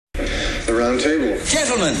the round table.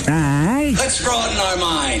 Gentlemen, Aye. let's broaden our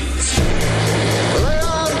minds. Lay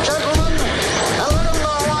on, gentlemen, and let 'em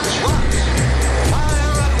know what's what.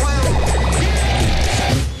 Fire at will.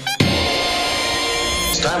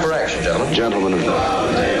 It's time for action, gentlemen. Gentlemen of the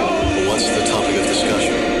round table. What's the topic of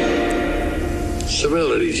discussion?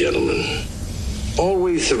 Civility, gentlemen.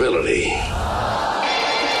 Always civility.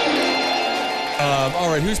 All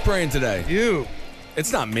right, who's praying today? You.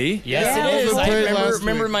 It's not me. Yes, Yeah, it is. Holden prayed last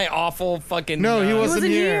Remember week. my awful fucking... No, he wasn't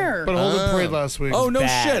wasn't here. But Holden prayed last week. Oh, no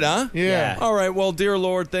Bad. shit, huh? Yeah. All right, well, dear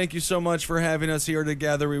Lord, thank you so much for having us here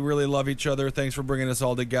together. We really love each other. Thanks for bringing us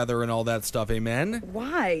all together and all that stuff. Amen.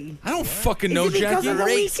 Why? I don't fucking know, Is it because Jackie. of the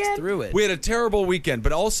Raced weekend? through it. We had a terrible weekend,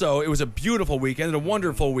 but also it was a beautiful weekend and a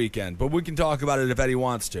wonderful weekend. But we can talk about it if Eddie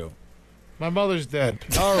wants to. My mother's dead.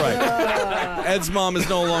 All right. Ed's mom is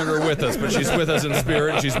no longer with us, but she's with us in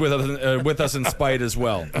spirit, and she's with us in spite as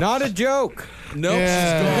well. Not a joke. Nope,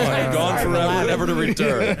 Yeah. she's gone forever, never to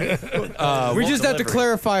return. We just have to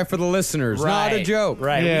clarify for the listeners. Not a Right. joke.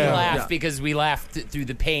 Right, Yeah. we laughed Yeah. because we laughed through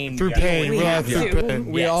the pain. Through pain. We We have laughed to. through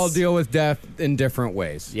pain. We Yes. all deal with death in different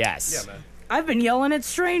ways. Yes. I've been yelling at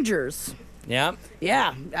strangers. Yeah.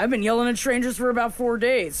 Yeah, I've been yelling at strangers for about 4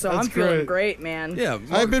 days, so That's I'm feeling great. great, man. Yeah,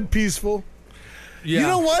 I've been peaceful. yeah. You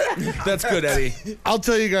know what? That's good, Eddie. I'll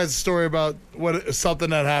tell you guys a story about something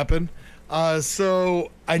that happened. So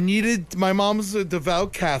my mom's a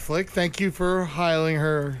devout Catholic. Thank you for hailing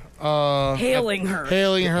her. Hailing her.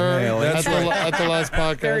 Hailing her That's at the last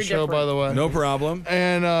podcast Very show, by the way. No problem.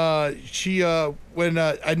 And she, when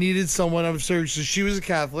I needed someone, I'm sorry, so she was a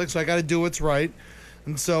Catholic, so I got to do what's right.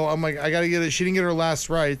 And so I'm like, I got to get it. She didn't get her last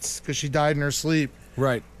rites because she died in her sleep.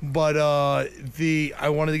 Right. But I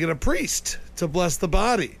wanted to get a priest to bless the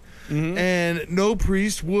body, and no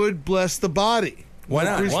priest would bless the body. Why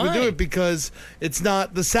No not? priest would Why? do it because it's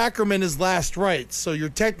not the sacrament is last rites, so you're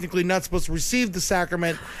technically not supposed to receive the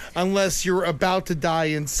sacrament unless you're about to die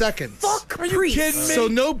in seconds. Fuck Are you priests. kidding me? So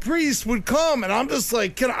no priest would come, and I'm just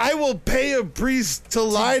like, I will pay a priest to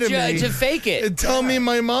lie to me To fake it. and tell me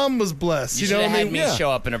my mom was blessed. You You know should what have I had mean? me Yeah.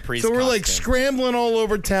 show up in a priest So we're like costume. scrambling all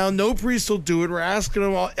over town. No priest will do it. We're asking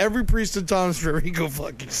them all. Every priest in Tom's Ferry, go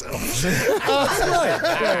fuck yourself.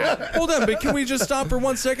 Right. Hold on, but can we just stop for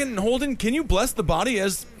 1 second? And Holden, can you bless the body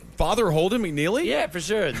as Father Holden McNeely? Yeah, for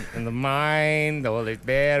sure. In the mind, the Holy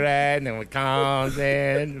Spirit, and what comes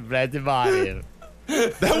in, bless the body.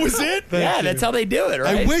 That was it? Yeah, that's how they do it,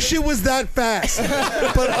 right? I wish it was that fast,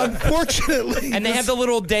 but unfortunately, And they have the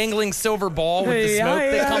little dangling silver ball with the smoke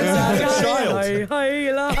that comes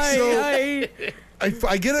out.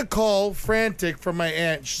 I get a call, frantic, from my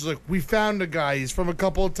aunt. She's like, "We found a guy. He's from a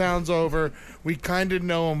couple of towns over. We kind of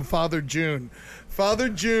know him, Father June." Father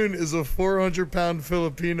June is a 400-pound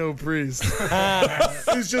Filipino priest.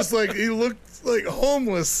 He's just like, he looked like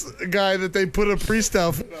homeless guy that they put a priest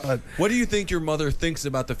outfit on. What do you think your mother thinks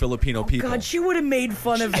about the Filipino people? God, she would have made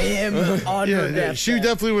fun of him on her deathbed. She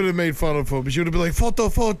definitely would have made fun of him, but she would have been like, photo.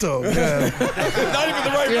 Yeah. Not even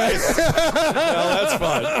the right place. Well, that's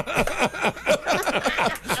fine.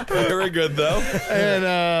 Very good, though. And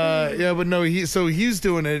but no, he's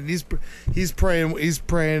doing it. He's praying, and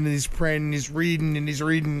he's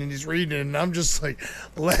reading, and I'm just like,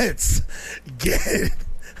 let's get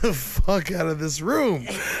the fuck out of this room.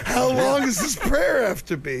 How long does this prayer have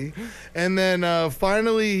to be? And then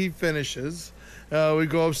finally he finishes. We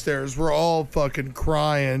go upstairs. We're all fucking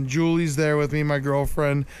crying. Julie's there with me, my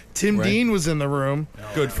girlfriend. Tim Right. Dean was in the room.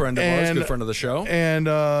 Good friend of ours, good friend of the show. And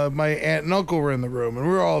my aunt and uncle were in the room, and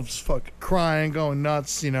we were all just fucking crying, going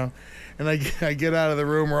nuts, you know. And I get out of the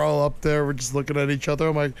room. We're all up there. We're just looking at each other.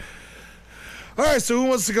 I'm like, all right, so who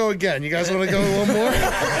wants to go again? You guys want to go one more?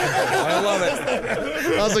 I love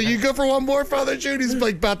it. I was like, you go for one more, Father Jude? He's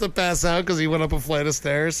like about to pass out because he went up a flight of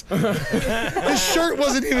stairs. His shirt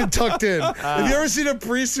wasn't even tucked in. Have you ever seen a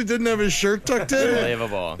priest who didn't have his shirt tucked in?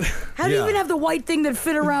 Unbelievable. How do you even have the white thing that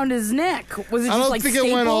fit around his neck? Was it I just don't like think it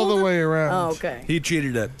went all the stapled? way around. Oh, okay. He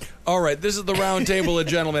cheated it. All right, this is the round table of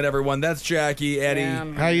gentlemen, everyone. That's Jackie,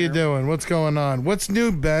 Eddie. How you doing? What's going on? What's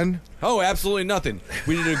new, Ben? Oh, absolutely nothing.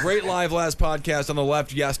 We did a great live last podcast on the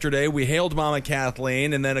left yesterday. We hailed Mama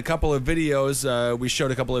Kathleen, and then a couple of videos. We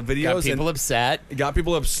showed a couple of videos. Got people and upset. Got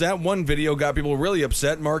people upset. One video got people really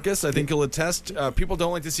upset. Marcus, I think you'll attest. People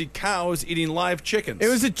don't like to see cows eating live chickens. It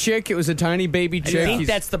was a chick. It was a tiny baby I chick. think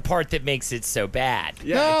that's the part that makes it so bad.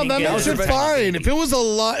 No, that makes it fine. If it was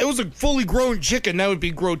a fully grown chicken, that would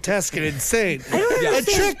be grotesque. grotesque and insane. I don't A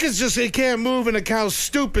understand. chick is just, it can't move and a cow's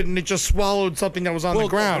stupid and it just swallowed something that was on the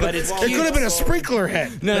ground. but it's it cute. could have been a sprinkler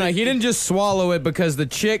head. No, he didn't just swallow it because the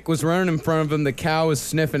chick was running in front of him. The cow was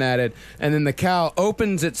sniffing at it, and then the cow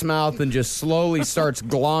opens its mouth and just slowly starts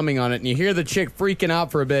glomming on it. And you hear the chick freaking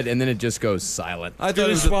out for a bit, and then it just goes silent. I thought Did it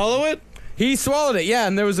he was swallow it? He swallowed it, yeah,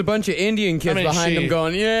 and there was a bunch of Indian kids behind him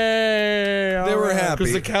going, "Yay!" They were happy.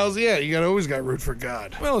 Because the cows, always got to root for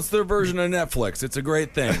God. Well, it's their version of Netflix. It's a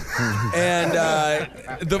great thing. And,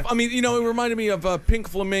 it reminded me of Pink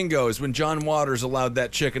Flamingos when John Waters allowed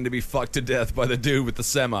that chicken to be fucked to death by the dude with the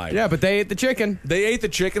semi. Yeah, but they ate the chicken. They ate the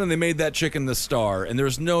chicken and they made that chicken the star. And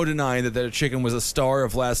there's no denying that chicken was a star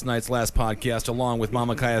of last night's last podcast along with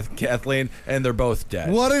Mama Kathleen, and they're both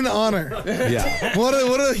dead. What an honor. Yeah. What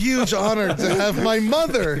a huge honor to have my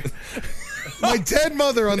mother, my dead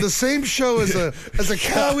mother, on the same show as a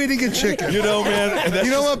cow eating a chicken. You know, man.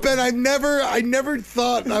 You know what, Ben? I never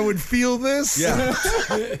thought I would feel this. Yeah.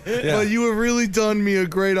 But you have really done me a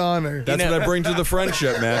great honor. That's what I bring to the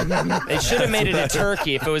friendship, man. They should have made it a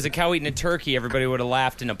turkey. If it was a cow eating a turkey, everybody would have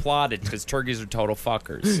laughed and applauded because turkeys are total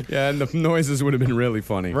fuckers. Yeah, and the noises would have been really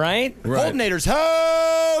funny. Right? Right. Holdenators,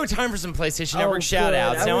 ho! Time for some PlayStation Network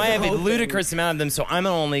shout-outs. I Now, was I have a hoping. ludicrous amount of them, so I'm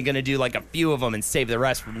only going to do like a few of them and save the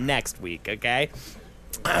rest for next week, okay?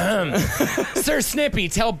 Sir Snippy,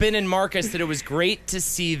 tell Ben and Marcus that it was great to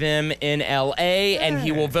see them in L.A., and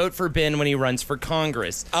he will vote for Ben when he runs for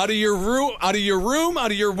Congress. Out of your room, out of your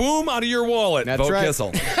womb, out of your wallet. That's Vote right.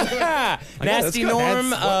 Kissel. Nasty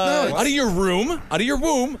Norm, Out of your room, out of your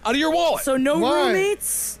womb, out of your wallet. So no Why?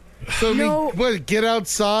 roommates? So No. get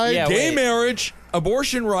outside? Yeah. Gay wait. marriage,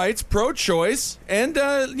 abortion rights, pro-choice, and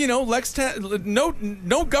no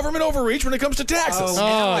government overreach when it comes to taxes.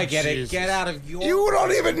 now I get Jesus. it. Get out of your. You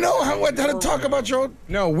don't even know how to talk about your own.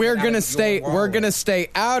 No, we're gonna stay. We're gonna stay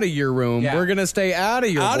out of your room. Yeah. We're gonna stay out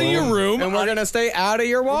of your Out of your room, and we're gonna stay out of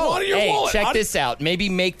your wallet. Out of your Hey, wallet. check Out- this out. Maybe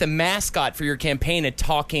make the mascot for your campaign a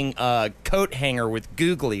talking coat hanger with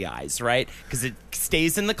googly eyes, right? Because it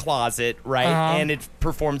stays in the closet, right? And it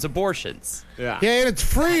performs abortions. Yeah. Yeah, and it's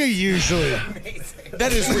free usually.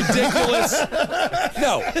 That is ridiculous.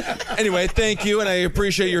 No. Anyway, thank you, and I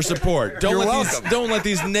appreciate your support. Don't let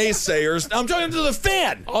these naysayers. I'm talking to the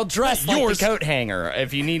fan. I'll dress Not like yours. the coat hanger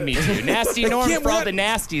if you need me to. Nasty Norm can't for all wear- the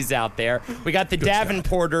nasties out there. We got the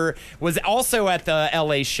Davenporter was also at the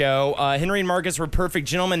L.A. show. Henry and Marcus were perfect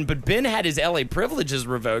gentlemen, but Ben had his L.A. privileges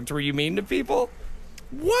revoked. Were you mean to people?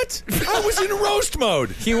 What? I was in roast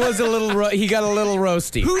mode. He was a little. He got a little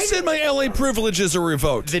roasty. Who said my LA privileges are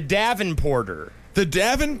revoked? The Davenporter. The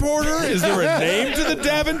Davenporter? Is there a name to the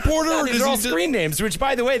Davenporter? Or These does are all he screen names, which,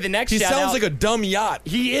 by the way, the next He shout sounds out, like a dumb yacht.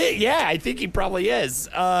 He is, yeah, I think he probably is.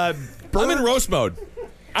 I'm in roast mode.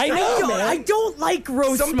 I know, I don't like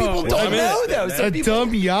roast Some people mode. don't I'm in know, it. though. Some A people,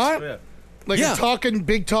 dumb yacht? Like Yeah. a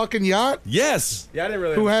big talking yacht? Yes. Yeah, I didn't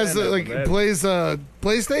really. Who has understand that, man. plays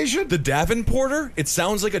PlayStation? The Davenporter? It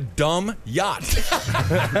sounds like a dumb yacht.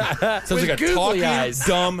 Sounds like a googly talking eyes.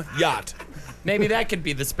 dumb yacht. Maybe that could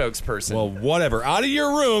be the spokesperson. Well, whatever. Out of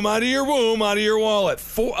your room, out of your womb, out of your wallet.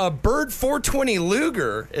 Bird 420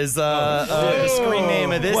 Luger is the screen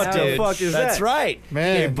name of this What the dude. fuck is That's that? right. They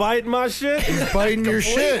Man, biting my shit. biting your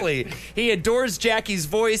shit. Completely. He adores Jackie's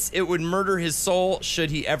voice. It would murder his soul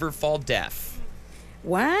should he ever fall deaf.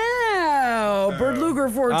 Wow. Bird Luger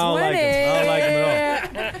 420. I don't like him. I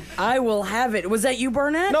don't like him I will have it. Was that you,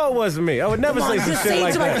 Burnett? No, it wasn't me. I would never Come on, say some just shit say it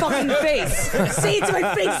like to my that. fucking face. Say it to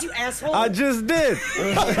my face, you asshole. I just did.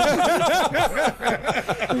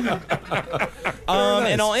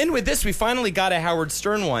 And I'll end with this. We finally got a Howard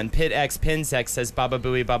Stern one. Pit X Pinsex says, Baba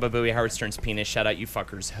Booey, Howard Stern's penis. Shout out, you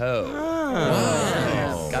fuckers. Ho.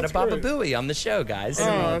 Wow. Got a Baba Booey on the show, guys.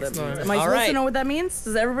 Oh, that's nice. Am I All supposed right. to know what that means?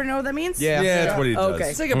 Does everybody know what that means? Yeah. Yeah, that's what he does. Okay.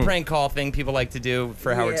 It's like a prank call thing people like to do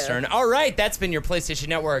for Howard Yeah. Stern. All right, that's been your PlayStation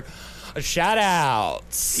Network shout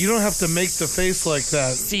outs. You don't have to make the face like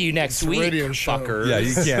that. See you next It's a week, radio show. fucker. Yeah,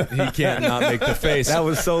 you can't. He can't not make the face. That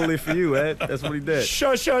was solely for you, Ed. That's what he did.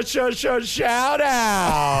 Shout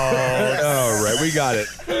out. All right, we got it.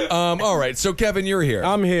 All right, so Kevin, you're here.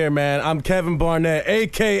 I'm here, man. I'm Kevin Barnett,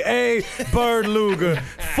 a.k.a. Bird Luger.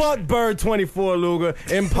 Fuck Bird 24 Luger.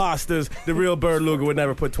 Imposters. The real Bird Luger would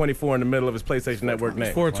never put 24 in the middle of his PlayStation Network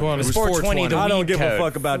name. 420. It was 420 the I don't weed give code. a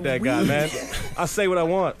fuck about that guy, man. I say what I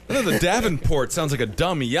want. I know the Davenport sounds like a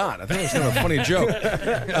dumb yacht. I think it was kind of a funny joke.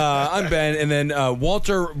 I'm Ben, and then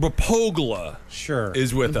Walter Replogle Sure.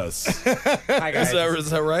 is with us. Hi, guys. Is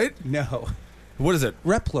that right? No. What is it?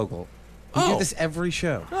 Replogle. We Oh. do this every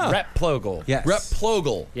show. Replogle. Yes.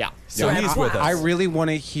 Replogle. Yeah. So And he's with us. I really want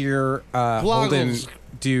to hear Holden Bloggles.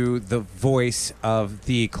 do the voice of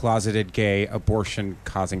the closeted gay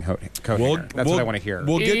abortion-causing coat hanger. That's what I want to hear.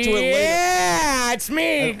 We'll get to it later. Yeah, it's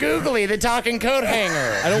me, Googly, the talking coat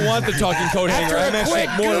hanger. I don't want the talking coat hanger. After I'm a quick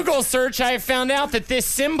actually more. Google search, I found out that this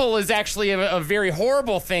symbol is actually a very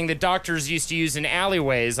horrible thing that doctors used to use in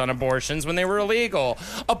alleyways on abortions when they were illegal.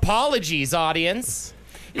 Apologies, audience.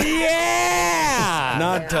 Yeah!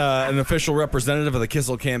 Not an official representative of the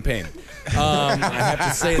Kissel campaign. I have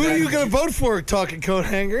to say Who that. are you going to vote for, talking coat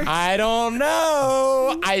hanger? I don't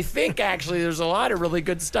know. I think actually there's a lot of really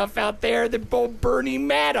good stuff out there that Bernie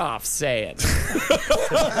Madoff's saying.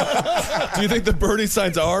 Do you think the Bernie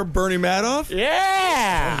signs are Bernie Madoff?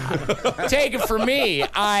 Yeah! Take it from me.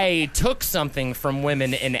 I took something from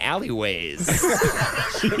women in alleyways.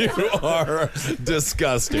 You are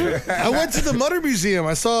disgusting. I went to the Mutter Museum.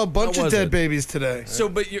 I saw a bunch How of was dead it? babies today. So,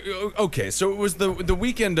 but okay. So it was the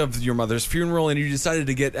weekend of your mother's funeral, and you decided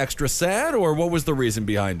to get extra sad, or what was the reason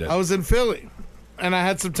behind it? I was in Philly, and I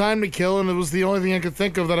had some time to kill, and it was the only thing I could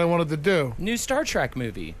think of that I wanted to do. New Star Trek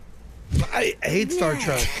movie. I hate Star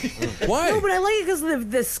Trek. Why? No, but I like it because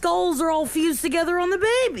the skulls are all fused together on the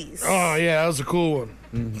babies. Oh, yeah, that was a cool one.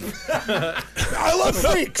 I love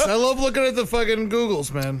freaks. I love looking at the fucking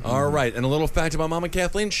Googles, man. All right, and a little fact about Mama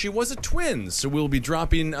Kathleen: she was a twin. So we'll be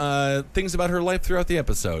dropping things about her life throughohout the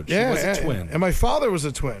episode. She was a twin. And my father was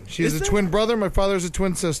a twin. She's a twin brother. My father's a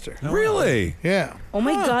twin sister. Really? Yeah. Oh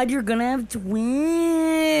my God, you're gonna have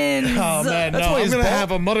twins. Oh man, That's no! why I'm he's gonna bald.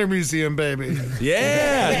 have a Mutter Museum baby.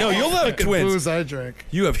 Yeah. No, you'll have Fucking twins. booze I drink.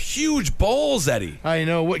 You have huge balls, Eddie. I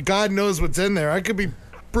know what God knows what's in there. I could be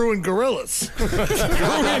brewing gorillas.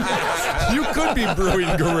 You could be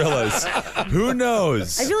brewing gorillas. Who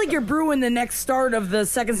knows? I feel like you're brewing the next start of the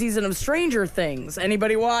second season of Stranger Things.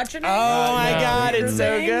 Anybody watching it? Oh my God, it's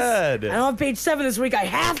so good. I'm on page 7 this week. I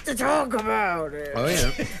have to talk about it. Oh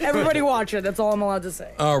yeah. Everybody watch it. That's all I'm allowed to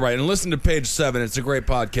say. All right, and listen to page 7. It's a great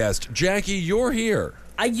podcast. Jackie, you're here.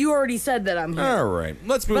 You already said that I'm here. All right,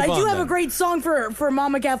 let's move But on. I do have then. a great song for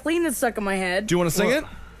Mama Kathleen that's stuck in my head. Do you want to sing it?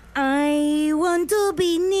 I want to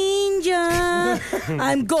be ninja.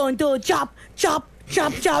 I'm going to chop, chop,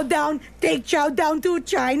 chop chow down. Take chow down to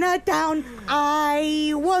Chinatown.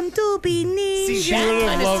 I want to be ninja. She would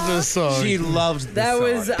have loved this song. She loved this That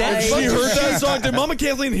was song. She heard that song. Did Mama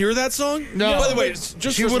Kathleen hear that song? No. By the way, just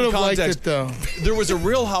She for would some have liked context, it though. there was a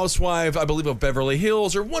Real Housewife, I believe, of Beverly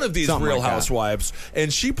Hills, or one of these Something Real like that. Housewives,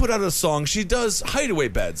 and she put out a song. She does hideaway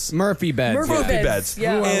beds. Murphy beds. Murphy Murphy beds. beds.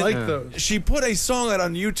 Yeah. Ooh, I And like those. she put a song out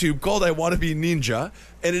on YouTube called "I Want to Be Ninja,"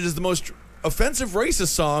 and it is the most offensive racist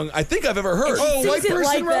song I think I've ever heard. Oh, a white Sings it person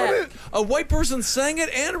like wrote that. it? A white person sang it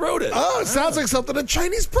and wrote it. Oh, it sounds like something a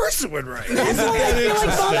Chinese person would write. That's why I feel like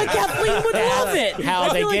Mama Kathleen would love it. How I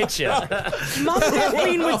they feel like get you. Mama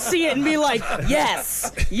Kathleen would see it and be like,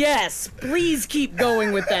 yes, yes, please keep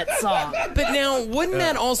going with that song. But now, wouldn't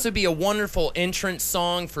that also be a wonderful entrance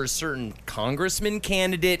song for a certain congressman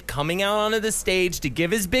candidate coming out onto the stage to give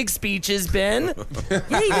his big speeches, Ben?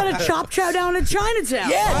 Yeah, you gotta chop chow down in Chinatown.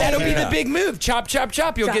 Yeah, that'll be the big move. Chop, chop,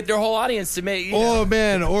 chop. You'll Chop. get their whole audience to make. You know. Oh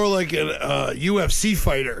man, or like a UFC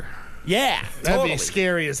fighter. Yeah, That'd totally. be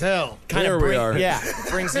scary as hell. Kind There of we are. Yeah,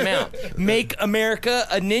 brings them out. Make America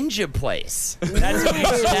a ninja place. That's what you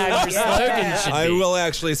should have your slogan should be. I will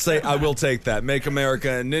actually say I will take that. Make America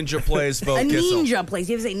a ninja place. Vote A Kissel. ninja place.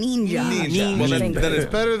 You have to say ninja. Ninja. Well, then It's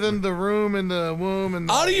it's better than the room and the womb and.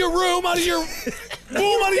 out of your room, out of your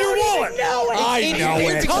womb, out of your wallet. I know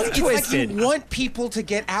it. Tongue It's like twisted. you want people to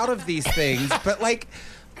get out of these things, but like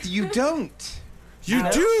you don't. You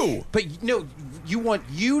do. But no, you want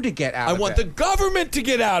you to get out I of want the them. government to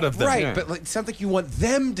get out of them. Right, but like, it sounds like you want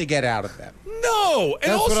them to get out of them. No,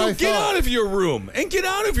 and That's what also I get thought. out of your room, and get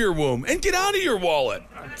out of your womb, and get out of your wallet.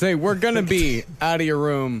 Say, we're going to be out of your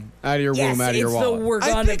room, out of your Yes, womb, out of your it's the wallet. we're I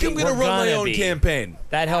gonna think I'm be. going to We're run my gonna own be. campaign.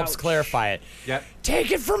 That helps clarify it. Yep.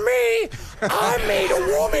 Take it from me. I made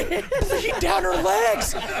a woman bleed down her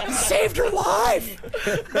legs and saved her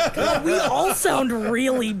life. We all sound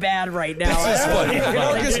really bad right now. This is funny. I don't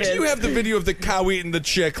Marcus, know. do you have the video of the cow eating the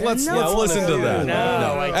chick? Let's No. listen to that. No,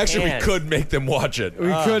 I Actually, can't. we could make them watch it.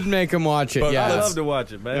 We could make them watch it, but yeah. I let's- love to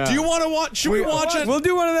watch it, man. Yeah. Do you want to watch? Should we watch it? We'll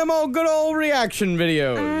do one of them good old reaction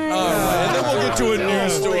videos. All right, and then we'll get to a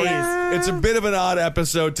news story. It's a bit of an odd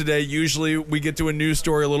episode today. Usually we get to a news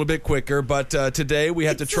story a little bit quicker, but today we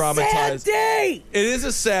had to traumatize. Sad day. It is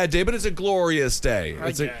a sad day, but it's a glorious day.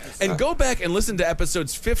 And go back and listen to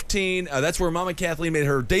episodes 15. That's where Mama Kathleen made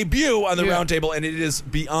her debut on the roundtable, and it is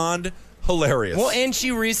beyond hilarious. Well, and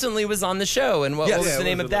she recently was on the show, and what Yes. was Yeah, the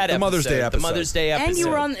name was of it that the episode? Mother's Day The episode. Mother's Day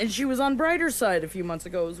episode. And she was on Brighter Side a few months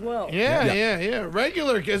ago as well. Yeah.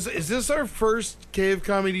 Regular. Is this our first Cave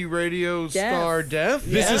Comedy Radio star death?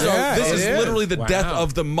 This is literally the Wow. death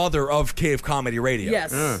of the mother of Cave Comedy Radio.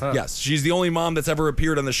 Yes. Yes, she's the only mom that's ever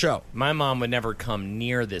appeared on the show. My mom would never come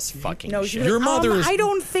near this fucking No, shit. she was Your like, mother is- I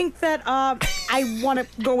don't think that I want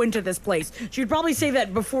to go into this place. She would probably say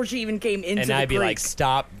that before she even came into And the I'd be creek. like,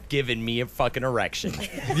 stop giving me a fucking erection.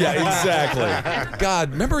 Yeah, exactly.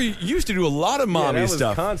 God, remember you used to do a lot of mommy that was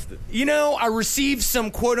stuff. constant. You know, I received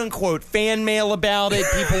some quote unquote fan mail about it.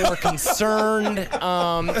 People were concerned.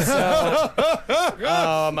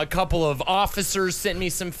 A couple of officers sent me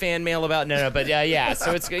some fan mail about but yeah.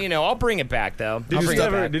 So it's I'll bring it back though.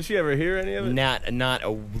 Did she ever hear any of it? Not a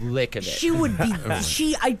lick of it. she would be.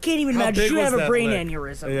 I can't even How imagine. big She would was have a that brain lick?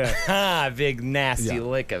 aneurysm. Yeah. Big nasty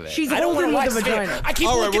lick of it. She's I don't older want to with watch a it. vagina. I keep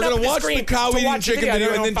All right, looking we're up gonna at watch the screen cow to eating watch the chicken video. video,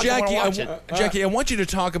 and I then don't fucking wanna Jackie, watch it. Jackie, I want you to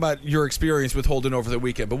talk about your experience with Holden over the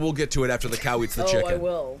weekend, but we'll get to it after the cow eats the chicken. I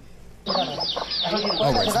will. All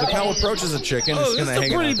right, so the cow approaches a chicken. Oh, it's this gonna is a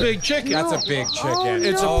hang pretty out there. big chicken. That's a big chicken.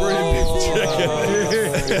 It's a pretty big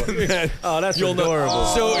chicken. Oh, that's adorable.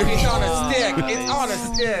 So It's on a stick. It's on a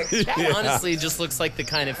stick. That honestly just looks like the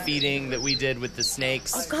kind of feeding that we did with the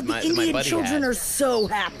snakes. Oh God, the my Indian buddy children had. are so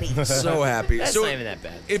happy. so happy. That's so not even that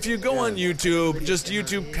bad. If you go on YouTube, just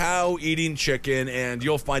YouTube cow eating chicken, and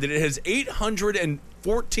you'll find it. It has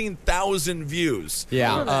 814,000 views.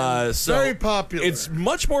 Yeah. So Very popular. It's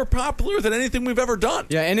much more popular than anything we've ever done.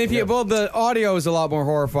 Yeah, and the audio is a lot more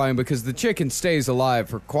horrifying because the chicken stays alive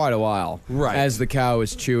for quite a while. Right. As the cow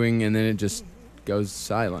is chewing, and then it just goes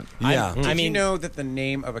silent. Yeah. Did I you mean, know that the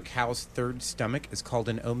name of a cow's third stomach is called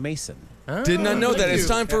an omason? Did not know that. It's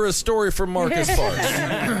time for a story from Marcus Parks.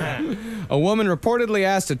 A woman reportedly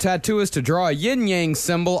asked a tattooist to draw a yin-yang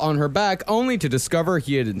symbol on her back, only to discover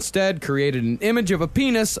he had instead created an image of a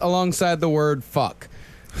penis alongside the word fuck.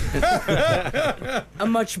 A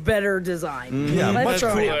much better design. Yeah, Let's much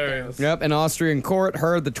throw it out cooler. there. Yep, an Austrian court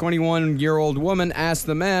heard the 21-year-old woman ask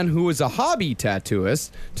the man, who was a hobby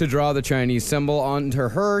tattooist, to draw the Chinese symbol onto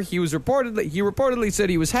her. He reportedly said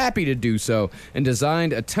he was happy to do so and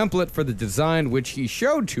designed a template for the design, which he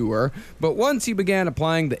showed to her. But once he began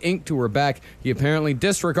applying the ink to her back, he apparently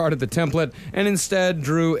disregarded the template and instead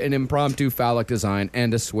drew an impromptu phallic design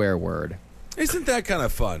and a swear word. Isn't that kind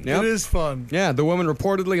of fun? Yep. It is fun. Yeah, the woman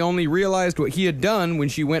reportedly only realized what he had done when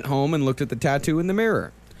she went home and looked at the tattoo in the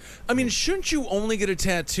mirror. I mean, shouldn't you only get a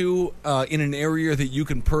tattoo in an area that you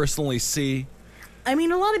can personally see? I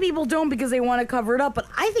mean, a lot of people don't because they want to cover it up, but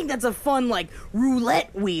I think that's a fun,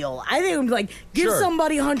 roulette wheel. I think it would be give Sure.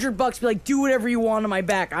 somebody $100, be like, do whatever you want on my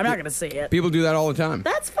back. I'm not going to say it. People do that all the time.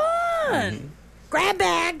 That's fun. Grab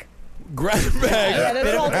bag. Grab bag. Yeah,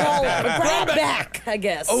 that's what I'll call it. Grab back, I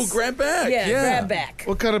guess. Oh, grab bag. Yeah, grab back.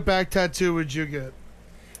 What kind of back tattoo would you get?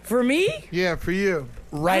 For me? Yeah, for you.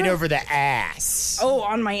 Right over the ass. Oh,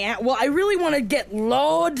 on my ass. Well, I really want to get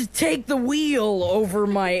Lord take the wheel over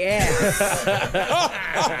my ass.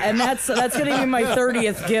 And that's going to be my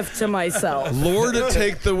 30th gift to myself. Lord,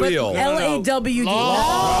 take the wheel. L-A-W-D.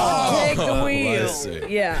 Lord take the I wheel. see.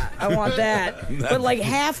 Yeah, I want that. But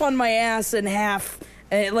half on my ass and half...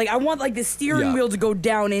 I want the steering wheel to go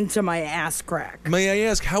down into my ass crack. May I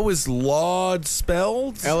ask, how is laud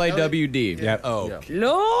spelled? L-A-W-D. Yep. Oh.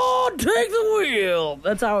 Lord, take the wheel.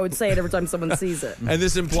 That's how I would say it every time someone sees it. And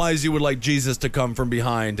this implies you would like Jesus to come from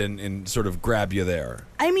behind and sort of grab you there.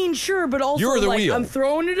 I mean, sure, but also You're the wheel. I'm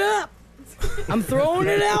throwing it up. I'm throwing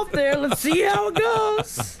it out there. Let's see how it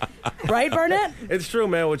goes. Right, Barnett? It's true,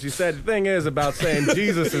 man, what you said. The thing is about saying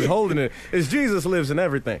Jesus is holding it is Jesus lives in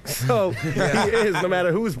everything. So he is, no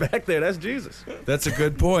matter who's back there, that's Jesus. That's a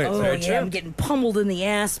good point. Oh, yeah, I'm getting pummeled in the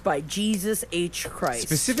ass by Jesus H. Christ.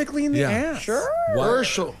 Specifically in the Yeah. ass. Sure.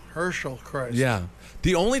 Herschel Christ. Yeah.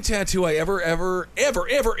 The only tattoo I ever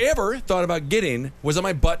thought about getting was on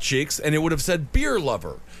my butt cheeks, and it would have said beer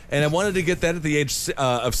lover. And I wanted to get that at the age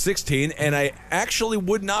of 16, and I actually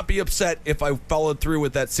would not be upset if I followed through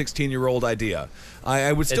with that 16-year-old idea.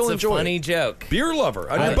 I would still It's enjoy a funny it. joke. Beer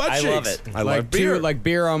lover on your butt I cheeks. love it. I love beer.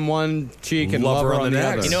 Beer on one cheek and lover on the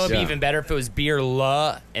next. other. You know, it'd be Yeah. even better if it was beer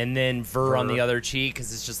la and then ver on the other cheek,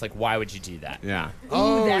 because it's just why would you do that? Yeah.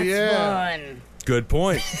 Ooh, that's yeah. fun. Good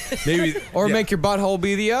point. Maybe Or yeah. make your butthole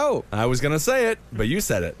be the O. I was gonna say it, but you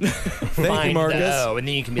said it. Thank you, Find Marcus. the O, and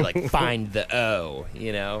then you can be like, find the O,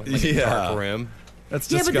 in a dark room. That's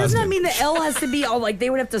Yeah, disgusting. but doesn't that mean the L has to be all they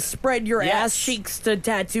would have to spread your Yes. ass cheeks to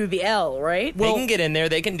tattoo the L, right? They can get in there.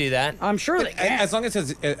 They can do that. I'm sure they can. As long as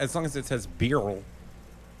it says beer.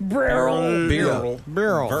 Barrel.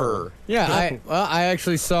 Yeah, I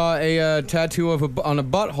actually saw a tattoo of on a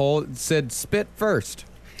butthole. It said "spit first."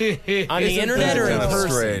 On the internet or in person?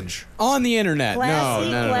 Strange. On the internet. Classy,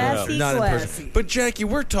 No. classy, Not in person. classy. But Jackie,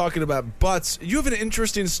 we're talking about butts. You have an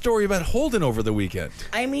interesting story about Holden over the weekend.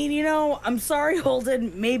 I mean, I'm sorry,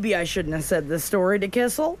 Holden. Maybe I shouldn't have said this story to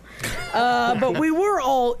Kissel. But we were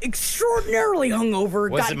all extraordinarily hungover.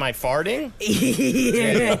 Was it my farting?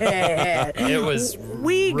 Yeah. It was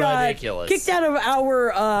We ridiculous. got kicked out of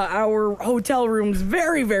our hotel rooms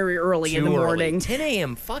very, very early in the morning. 10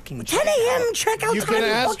 a.m. fucking 10 a.m. checkout You time. can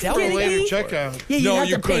ask fucking for a kidding later me? checkout. Yeah, you No, have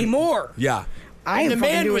you to pay couldn't. more. Yeah. I ain't The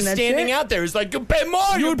fucking man doing was that standing shit. out there. He's like, you pay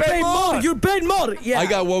more. You paid more. You paid more. Yeah. I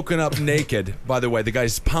got woken up naked, by the way. The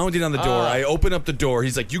guy's pounding on the door. I open up the door.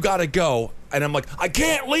 He's like, you gotta go. And I'm like, I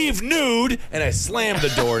can't leave nude. And I slammed the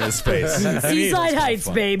door in his face. Seaside Heights,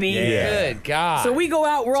 baby. Good God. So we go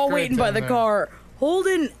out. We're all great waiting by down the there. car.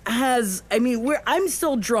 Holden has. I mean, I'm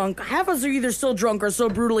still drunk. Half of us are either still drunk or so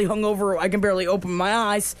brutally hungover I can barely open my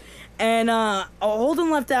eyes. And Holden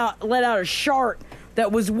let out a shart that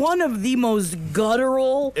was one of the most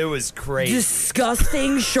guttural, it was crazy.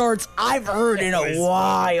 disgusting sharts I've heard in a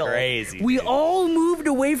while. crazy, We dude. all moved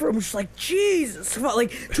away from him, just like Jesus,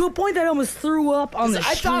 like to a point that I almost threw up on the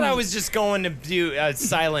I thought I street. was just going to do a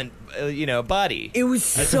silent, buddy. It was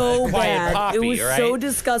so Quiet bad. Poppy, it was right? so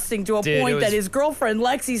disgusting to a Dude, point it that was- his girlfriend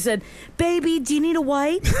Lexi said, "Baby, do you need a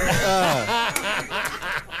wipe?"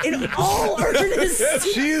 In all earnestness,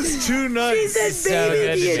 She is too she nice. said, So "Baby,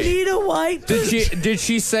 good do to you me. need a wipe?" Did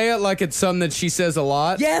she say it like it's something that she says a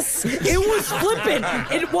lot? Yes, it was flippant.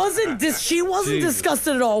 It wasn't. She wasn't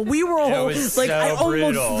disgusted at all. We were all was like, so I almost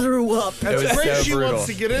brutal. threw up. It was Great so she brutal. wants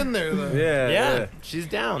to get in there, though. Yeah, she's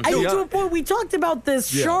down. I mean, to a point, we talked about this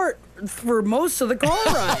shart for most of the car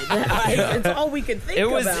ride. It's all we could think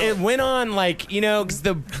about. It went on like, 'cause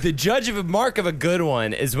the judge of a mark of a good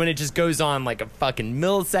one is when it just goes on like a fucking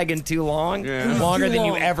millisecond too long, longer Too than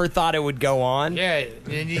you long. ever thought it would go on. Yeah,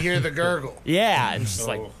 and you hear the gurgle. Yeah, and just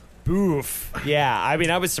like, boof. Yeah, I mean,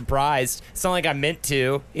 I was surprised. It's not like I meant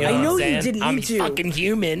to. You know I what know I'm you saying? didn't I'm mean to. fucking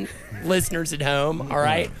human. Listeners at home, all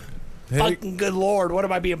right? Fucking good Lord, what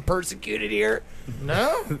am I being persecuted here?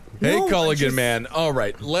 No? Hey, No, Culligan, I just- man. All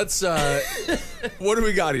right, let's. What do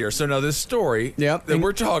we got here? So now this story Yep. that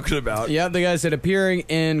we're talking about. Yeah, the guy said appearing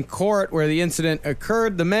in court where the incident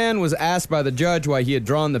occurred, the man was asked by the judge why he had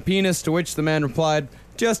drawn the penis, to which the man replied,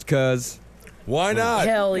 "Just 'cause." Why not?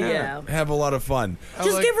 Hell yeah. Have a lot of fun.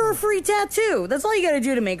 Just give her a free tattoo. That's all you got to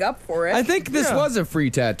do to make up for it. I think this was a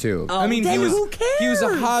free tattoo. Oh, I mean, then he was who he was a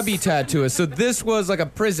cares? hobby tattooist, so this was like a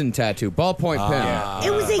prison tattoo, ballpoint pen.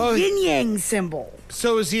 It was a yin yang symbol.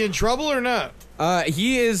 So is he in trouble or not?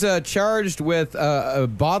 He is charged with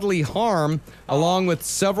bodily harm, along with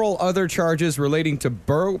several other charges relating to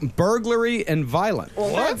burglary and violence.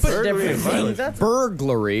 Well, that's a different thing. That's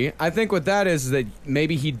Burglary. I think what that is that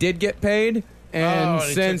maybe he did get paid, and and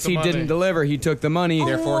he since took he the didn't money. deliver, he took the money.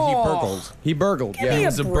 Therefore, he Oh. burgled. He burgled. Give me Yeah, He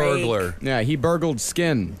was a break. burglar. yeah, he burgled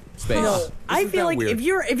skin space. No, I feel that like weird?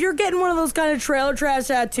 if you're getting one of those kind of trailer trash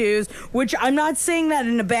tattoos, which I'm not saying that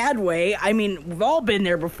in a bad way. I mean, we've all been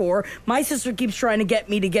there before. My sister keeps trying to get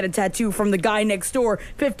me to get a tattoo from the guy next door,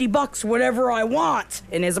 $50, whatever I want,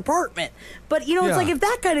 in his apartment. But it's Yeah. like if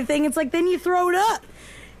that kind of thing, it's like then you throw it up.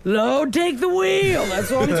 Low, take the wheel. That's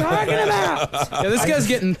what I'm talking about. Yeah, this guy's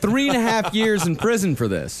getting 3.5 years in prison for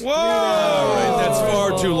this. Whoa! All right, that's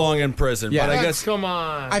far too long in prison. Yeah. But I That's- guess come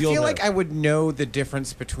on. I You'll feel know. like I would know the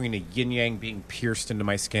difference between a yin yang being pierced into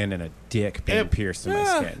my skin and a dick being pierced in my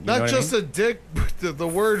skin. You know Not what just I mean? a dick, but the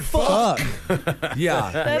word fuck. yeah.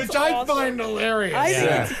 That's Which I awesome. find hilarious. I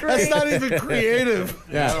think it's great. That's not even creative.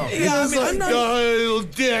 Yeah. Yeah, I mean, I'm not- little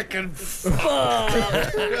dick and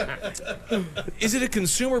Is it a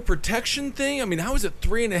consumer protection thing? I mean, how is it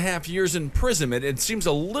 3.5 years imprisonment? It seems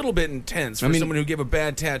a little bit intense for someone who gave a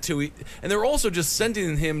bad tattoo. And they're also just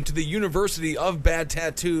sending him to the University of Bad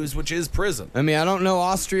Tattoos, which is prison. I mean, I don't know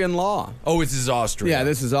Austrian law. Oh, this is Austria. Yeah,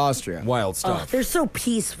 this is Austria. Wild Oh, stuff. they're so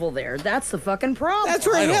peaceful there. That's the fucking problem. That's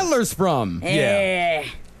where Hitler's from. Eh.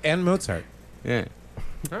 And Mozart. Yeah.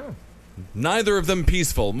 Neither of them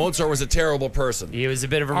peaceful. Mozart was a terrible person. He was a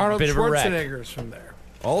bit of a Arnold wreck. Schwarzenegger's from there.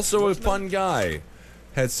 Also a fun guy.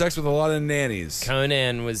 Had sex with a lot of nannies.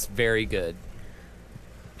 Conan was very good.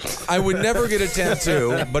 I would never get a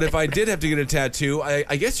tattoo, but if I did have to get a tattoo,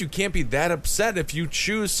 I guess you can't be that upset if you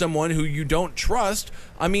choose someone who you don't trust.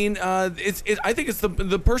 I mean, I think it's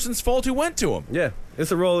the person's fault who went to him. Yeah. It's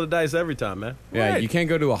a roll of the dice every time, man. Yeah, Right. you can't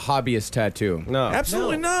go to a hobbyist tattoo. No.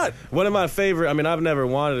 Absolutely not. One of my favorite, I mean, I've never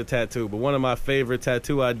wanted a tattoo, but one of my favorite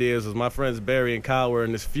tattoo ideas was my friends Barry and Kyle were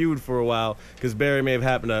in this feud for a while because Barry may have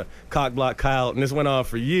happened to cockblock Kyle, and this went on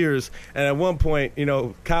for years. And at one point, you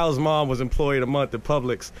know, Kyle's mom was employee of the month at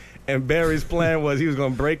Publix, and Barry's plan was he was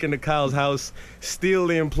going to break into Kyle's house, steal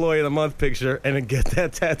the employee of the month picture, and then get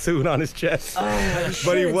that tattooed on his chest.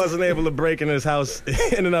 But he wasn't able to break into his house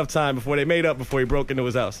in enough time before they made up before he broke into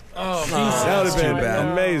his house. Oh, That would have been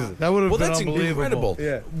amazing. that would have Well, been that's unbelievable. incredible.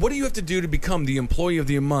 Yeah. What do you have to do to become the employee of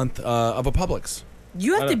the month of a Publix?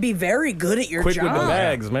 You have to be very good at your Quick job. with the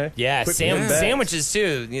bags, man. Yeah, Quick with the bags. sandwiches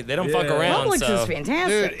too. They don't fuck Yeah. around. Publix so. is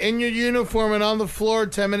fantastic. Dude, in your uniform and on the floor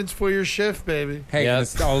 10 minutes before your shift, baby. Hey, Yep.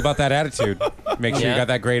 it's all about that attitude. Make sure Yeah. you got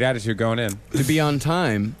that great attitude going in. To be on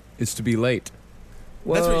time is to be late.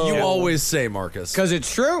 That's what you always say, Marcus. Because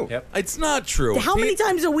it's true. Yep. It's not true. How many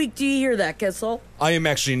times a week do you hear that, Kissel? I am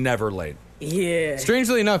actually never late. Yeah.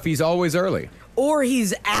 Strangely enough, he's always early. Or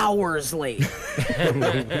he's hours late.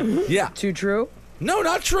 Yeah. Too true? No,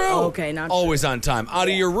 not true. Okay, not true. Always on time. Out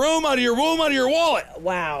of your room, out of your womb, out of your wallet.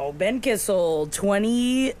 Wow. Ben Kissel,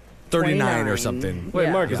 39 or something. Wait,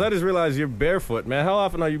 Yeah. Marcus, I just realized you're barefoot, man. How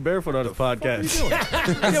often are you barefoot on this podcast?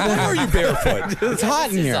 Yeah, why are you barefoot? It's hot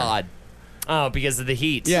in This is here. odd. Oh, because of the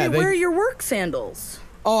heat. Yeah, Hey, wear your work sandals.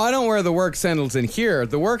 Oh, I don't wear the work sandals in here.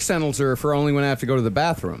 The work sandals are for only when I have to go to the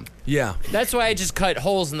bathroom. Yeah. That's why I just cut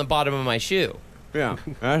holes in the bottom of my shoe Yeah,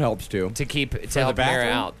 that helps too. to help air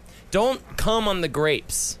bathroom? out. Don't come on the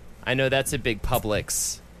grapes. I know that's a big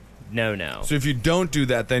Publix no. So if you don't do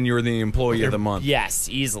that, then you're the employee of the month. Yes,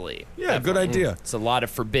 easily. Yeah, good idea. It's a lot of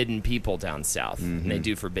forbidden people down south, and they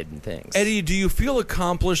do forbidden things. Eddie, do you feel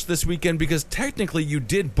accomplished this weekend? Because technically you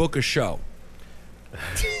did book a show.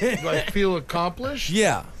 Do I feel accomplished?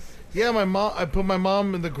 Yeah. Yeah, my mom. I put my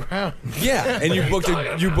mom in the ground. Yeah, and you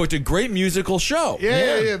booked a great musical show.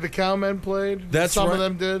 Yeah. The cowmen played. That's Some right. of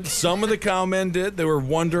them did. Some of the cowmen did. They were I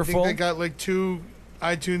think wonderful. they got like 2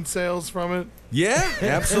 iTunes sales from it. Yeah,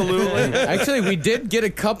 absolutely. Actually, we did get a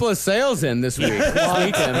couple of sales in this week. This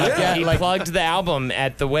weekend. He plugged the album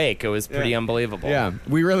at the wake. It was pretty unbelievable. Yeah,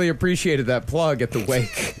 we really appreciated that plug at the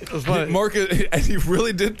wake. It was funny. Marcus, and he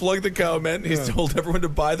really did plug the cowmen. He's told everyone to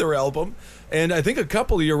buy their album, and I think a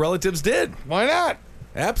couple of your relatives did. Why not?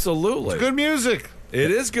 Absolutely. Good music.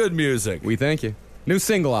 It is good music. We thank you. New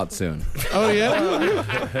single out soon. Oh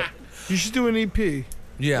yeah. You should do an E EP.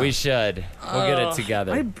 Yeah. We should. We'll get it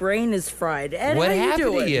together. My brain is fried. Ed, what how you happened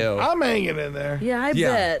doing? to you? I'm hanging in there. Yeah, I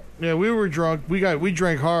Yeah. bet. Yeah, we were drunk. We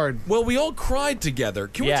drank hard. Well, we all cried together.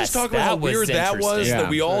 Can we Yes, just talk about that how was weird that was? interesting. That Yeah.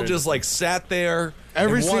 we all just like sat there.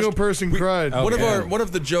 Every and single watched- person cried. One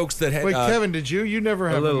of the jokes that had Wait, Kevin, did you? You never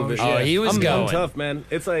had A little bit. emotion. Oh, he was I'm going. tough, man.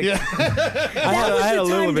 It's like Yeah. I had a the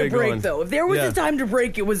little time bit to break, going. though. If there was Yeah. a time to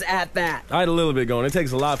break, it was at that. I had a little bit going. It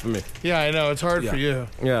takes a lot for me. Yeah, I know. It's hard Yeah. for you.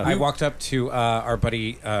 Yeah. I walked up to our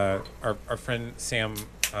buddy, our friend Sam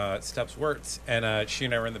Stubbs Wirtz, and she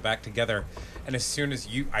and I were in the back together. And as soon as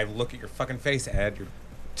I look at your fucking face, Ed, your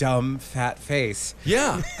dumb fat face.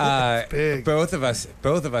 Yeah. Big. Both of us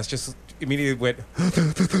just immediately went Yeah,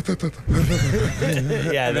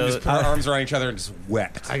 and then just put our arms around each other and just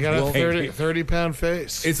wept. I got a 30-pound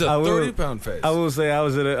face. It's a I will- 30-pound face. I will say I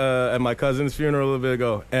was at my cousin's funeral a little bit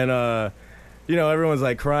ago, and you know, everyone's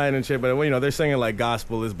like crying and shit, but you know, they're singing like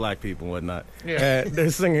gospel as black people and whatnot. Yeah. And they're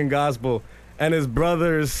singing gospel, and his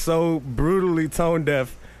brother is so brutally tone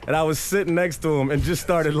deaf. And I was sitting next to him and just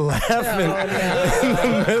started laughing in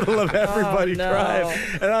the middle of everybody no. crying.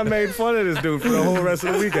 And I made fun of this dude for the whole rest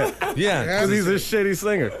of the weekend. yeah. Because he's a shitty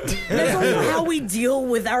singer. That's also how we deal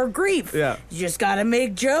with our grief. Yeah. You just gotta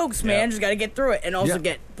make jokes, man. Just gotta get through it. And also Yeah.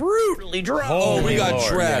 get brutally drunk. Oh, we got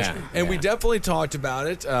Lord, trashed. yeah. And we definitely talked about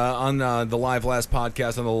it on the live last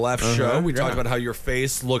podcast on the left show. We talked about how your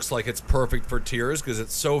face looks like it's perfect for tears because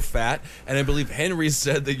it's so fat. And I believe Henry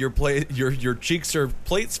said that your cheeks are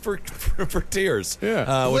plates for tears.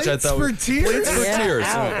 Yeah. Which I Plates thought for tears? Plates for Yeah, tears.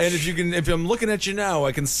 ouch. And if I'm looking at you now,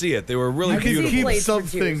 I can see it. They were really You can beautiful. keep Plates some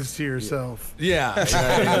for tears. things to yourself. Yeah.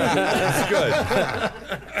 It's good.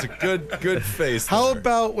 It's a good face. How there.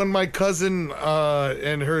 about when my cousin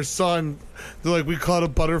and her son, they're like, we caught a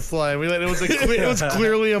butterfly, and it was it was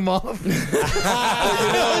clearly a moth.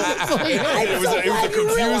 I'm so glad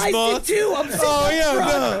you realized it too. I'm so Oh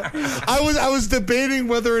yeah, no. I was debating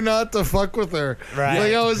whether or not to fuck with her. Right.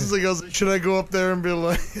 Like I was like, should I go up there and be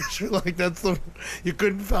like, that's the you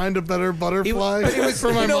couldn't find a better butterfly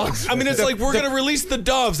for my mom. I mean, it's like we're gonna release the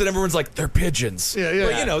doves, and everyone's like, they're pigeons. Yeah.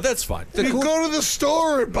 But you know, that's fine. You go to the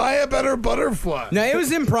store and buy a better butterfly. No, it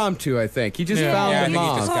was impromptu, I think. He just Yeah, I found the think he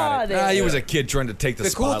mom. just got it. He was always a kid trying to take the The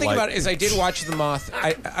cool spotlight. thing about it is I did watch the moth.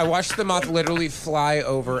 I watched the moth literally fly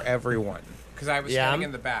over everyone because I was standing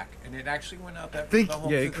in the back, and it actually went out that the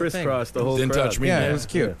whole Yeah, thing. it crisscrossed the whole Didn't crowd. touch me. Yeah, man. it was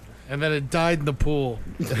cute. And then it died in the pool.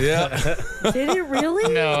 Yeah. Did it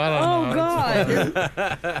really? No, I don't know.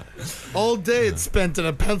 Oh God! All day it's spent in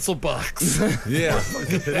a pencil box. Yeah.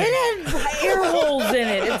 It had air holes in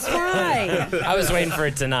it. It's fine. I was waiting for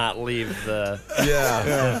it to not leave the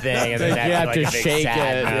thing, and then You that's have like to a big shake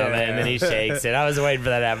sad it, moment, yeah. and then he shakes it. I was waiting for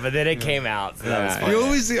that to happen, but then it came out, so that was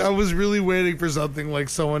fun. I was really waiting for something like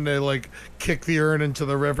someone to like kick the urn into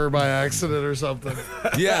the river by accident or something.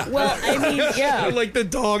 Yeah. Well, I mean, yeah. Like the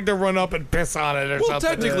dog to run up and piss on it or Well, something.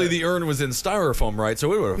 technically, the urn was in styrofoam, right?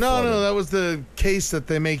 So it would have. No, that was the case that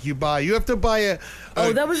they make you buy. You have to buy a.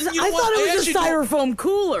 Oh, that was. You know I what? thought I it was a actually don't- styrofoam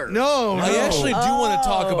cooler. No, I actually do want to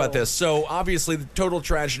talk about Oh. this. So obviously, the total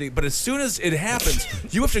tragedy. But as soon as it happens,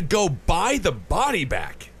 you have to go buy the body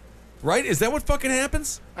back, right? Is that what fucking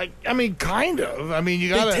happens? I mean, kind of. I mean, you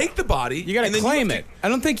gotta They take the body. You got and to then claim have it. I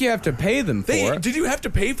don't think you have to pay them for it. Did you have to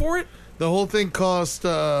pay for it? The whole thing cost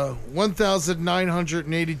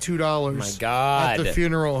 $1,982. My God. At the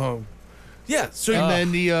funeral home. Yeah. So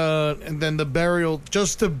And then the burial,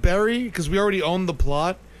 just to bury, because we already owned the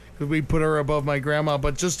plot, because we put her above my grandma,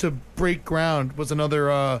 but just to break ground was another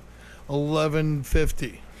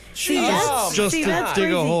 $11.50. See, that's, Just see, to that's dig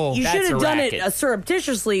a crazy. hole. You That's should have a done it racket.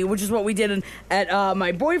 surreptitiously, which is what we did at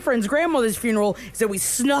my boyfriend's grandmother's funeral. Is that we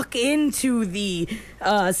snuck into the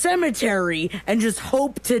cemetery and just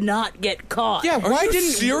hoped to not get caught. Yeah, why you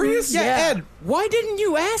didn't serious? Yeah, Yeah. Ed, why didn't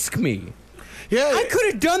you ask me? Yeah, I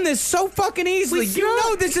could have done this so fucking easily. We You know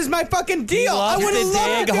snuck. this is my fucking deal. I loves would have to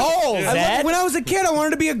loved dig to holes, Ed. When I was a kid, I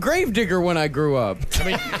wanted to be a gravedigger when I grew up.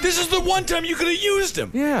 this is the one time you could have used him.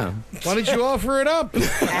 Yeah. why didn't you offer it up? Come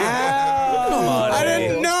on, I Eddie.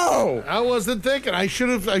 didn't know. I wasn't thinking. I should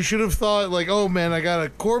have thought like, oh man, I got a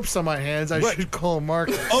corpse on my hands. I should call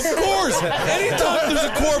Marcus. Of course. Anytime there's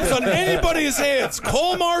a corpse on anybody's hands,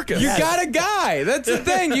 call Marcus. You got a guy. That's the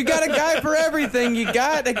thing. You got a guy for everything. You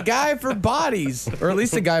got a guy for bodies, or at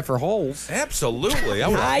least a guy for holes. Absolutely. I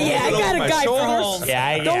would have Yeah, I got a guy for holes.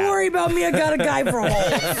 Yeah, yeah. Don't worry about me. I got a guy for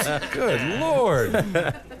holes. Good Lord.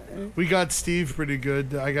 We got Steve pretty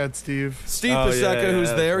good. I got Steve. Steve Oh, Paseka, yeah, who's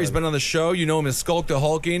that's there. He's funny. been on the show. You know him as Skulk the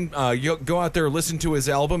Hulking. You go out there, listen to his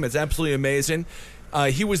album. It's absolutely amazing.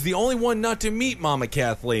 He was the only one not to meet Mama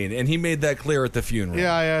Kathleen, and he made that clear at the funeral.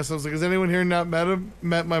 Yeah, I asked. I was like, "Has anyone here not met him?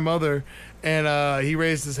 Met my mother?" And he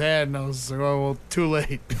raised his hand, and I was like, "Oh well, too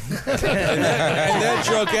late." And that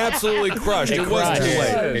joke absolutely crushed. It was too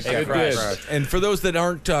late. It got crushed. And for those that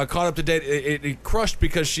aren't caught up to date, it crushed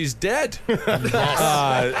because she's dead.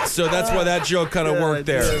 So that's why that joke kind of worked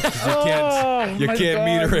there. You can't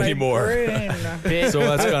meet her anymore. So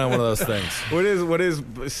that's kind of one of those things. What is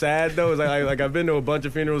sad though is like I've been to a bunch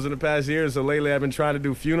of funerals in the past year, so lately I've been trying to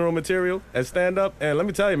do funeral material as stand up, and let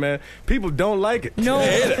me tell you, man, people don't like it. No.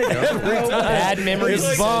 Bad memories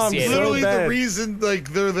It's bombs. associated. Literally, bad. the reason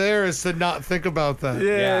like they're there is to not think about that.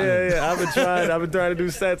 Yeah. I've been trying to do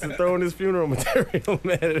sets and throwing this funeral material,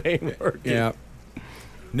 man. It ain't working. Yeah.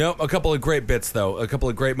 Nope, a couple of great bits, though. A couple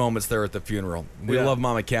of great moments there at the funeral. We Yeah. love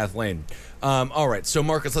Mama Kathleen. All right, so,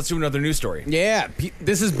 Marcus, let's do another news story. Yeah.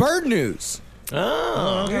 This is bird news.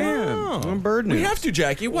 Oh. Yeah. Bird news. We have to,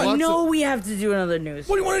 Jackie. What? No, we have to do another news.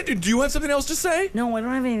 What do you want to do? Do you have something else to say? No, I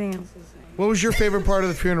don't have anything else to say. What was your favorite part of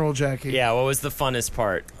the funeral, Jackie? Yeah, what was the funnest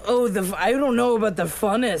part? Oh, I don't know about the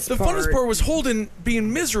funnest The part. funnest part was Holden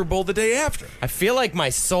being miserable the day after. I feel like my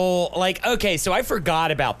soul, okay, so I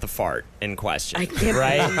forgot about the fart in question. I can't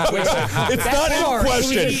right? believe It's not in harsh.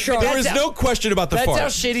 question. It was sharp. There is That's no question about the That's fart. how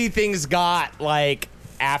shitty things got,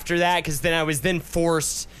 after that, because then I was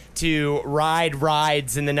forced to ride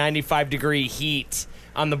rides in the 95-degree heat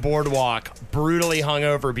on the boardwalk, brutally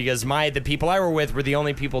hungover, because the people I were with were the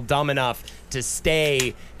only people dumb enough to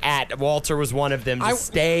stay at, Walter was one of them, to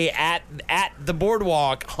stay at the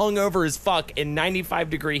boardwalk, hungover as fuck in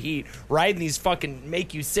 95-degree heat, riding these fucking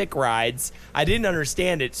make you sick rides. I didn't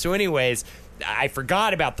understand it. So anyways, I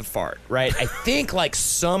forgot about the fart, right? I think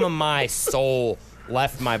some of my soul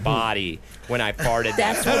left my body when I farted.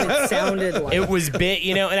 That's what it sounded like. It was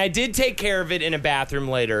and I did take care of it in a bathroom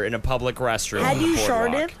later in a public restroom. Had on the you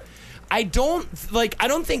boardwalk. sharted? I don't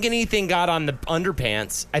think anything got on the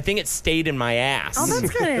underpants. I think it stayed in my ass. Oh,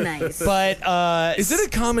 that's kind of nice. But is it a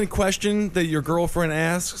common question that your girlfriend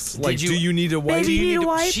asks? Like, do you need a wife? Baby, do you need a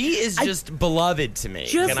wife? She is just beloved to me.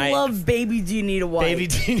 Just love baby, do you need a wife? Baby,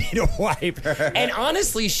 do you need a wife? And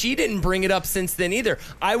honestly, she didn't bring it up since then either.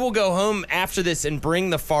 I will go home after this and bring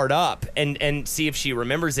the fart up and see if she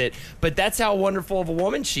remembers it. But that's how wonderful of a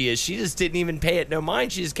woman she is. She just didn't even pay it no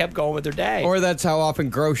mind. She just kept going with her day. Or that's how often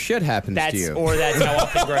gross shit happens to you. Or that's how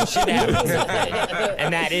often gross shit happens to me.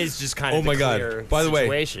 And that is just kind of my clear God. By the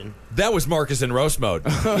situation. way, that was Marcus in roast mode.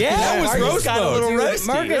 That was Marcus roast got mode. a little Dude,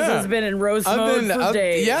 Marcus has been in roast mode for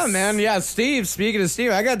days. Yeah, man. Yeah, Steve. Speaking of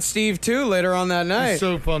Steve, I got Steve too later on that night. He's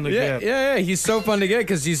so fun to get. Yeah. He's so fun to get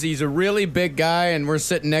because he's a really big guy, and we're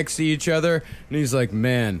sitting next to each other, and he's like,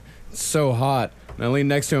 "Man, it's so hot." And I leaned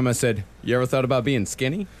next to him. I said, "You ever thought about being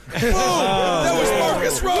skinny?" That was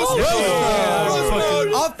Marcus roast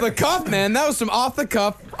mode. Off the cuff, man. That was some off the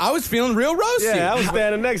cuff. I was feeling real roasty. Yeah, I was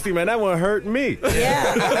standing next to you, man. That one hurt me.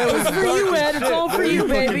 Yeah, it was for you, Ed. It's all for you,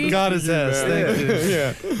 baby. Got his ass.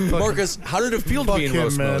 Thank you. Marcus, how did it feel to be in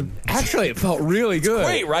roast mode? Actually, it felt really good.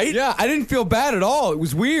 Great, right? Yeah, I didn't feel bad at all. It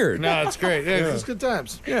was weird. No, it's great. Yeah, it's good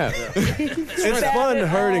times. Yeah. It's fun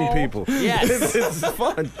hurting people. Yes. It's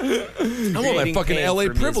fun. I want my fucking pain LA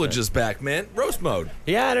for privileges back, man. Roast mode.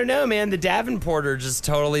 Yeah, I don't know, man. The Davenporter just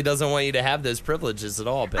totally doesn't want you to have those privileges at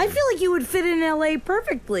all, baby. I feel like you would fit in LA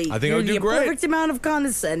perfectly. I think I would do You're great. the perfect amount of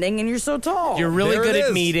condescending, and you're so tall. You're really There good it at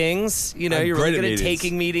is. meetings. You know, I'm you're great really at good at meetings.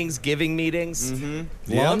 taking meetings, giving meetings.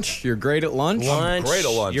 Lunch. You're great at lunch. Lunch. great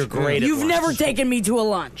at lunch. You're great at You've lunch. never taken me to a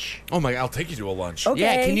lunch. Oh my, I'll take you to a lunch. Okay.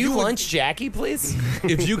 Yeah, can you lunch Jackie, please?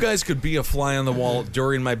 If you guys could be a fly on the wall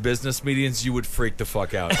during my business meetings, you would freak the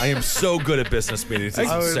fuck out. I am so good at business meetings.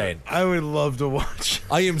 It's insane. I would love to watch.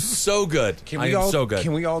 I am so good. I am so good.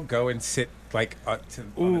 Can we all go and sit like on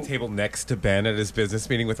the table next to Ben at his business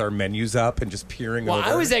meeting with our menus up and just peering Well, over?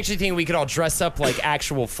 I was actually thinking we could all dress up like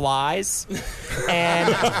actual flies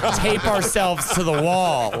and tape ourselves to the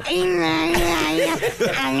wall.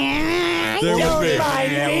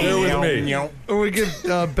 There with me. Or we give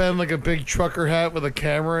Ben like a big trucker hat with a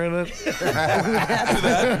camera in it.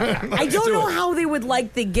 I don't know how they would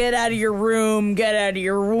like the get out of your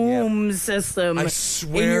room system. I in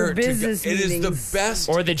swear your business to God, it is meetings. the best.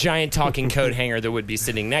 Or the giant talking coat hanger that would be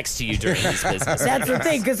sitting next to you during these business. That's the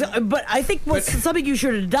thing, but I think something you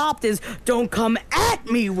should adopt is don't come at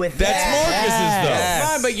me with That's that. Marcus's though.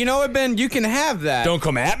 Fine, but you know what, Ben? You can have that. Don't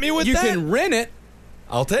come at me with You that. can rent it.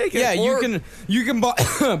 I'll take it. Yeah, Or- you can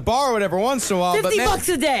borrow it every once in a while. but man,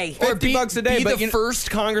 $50 a day. Or 50 bucks a day, Be but the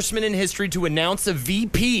first congressman in history to announce a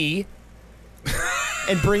VP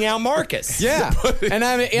and bring out Marcus. Yeah, and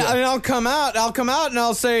I'll come out and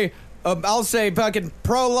I'll say fucking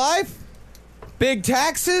pro-life, big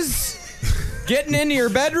taxes, getting into your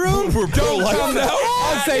bedroom. We're pro-life now?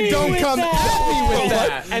 I'll say don't come at me with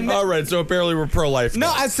that. And All right, so apparently we're pro-life. No,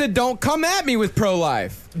 now. I said don't come at me with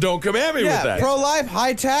pro-life. Don't come at me with Yeah, that. pro-life,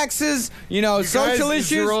 high taxes, social Guys, issues.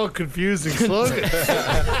 these are all confusing slogans.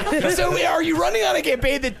 so are you running on a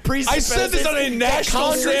campaign that I presupposes said this on a national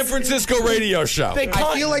Congress- San Francisco radio show. that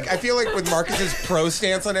I feel like with Marcus's pro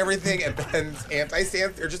stance on everything and Ben's anti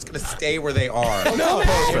stance, they're just going to stay where they are. Come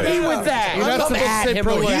at me with that. You're not Come supposed to at say him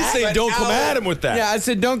pro-life. with He's that. saying don't come at him with that. Yeah, I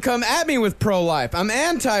said don't come at me with pro-life. I'm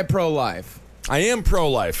anti-pro-life. I am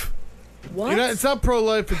pro-life. What? It's not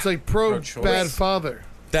pro-life. It's like Pro-choice. pro-bad father.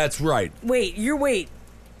 That's right. You're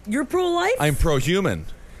pro-life? I'm pro-human.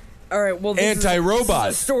 All right, well, this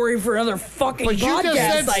Anti-robot. is a story for another fucking But you podcast, just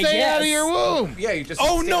said I stay guess. out of your womb. Yeah, you just.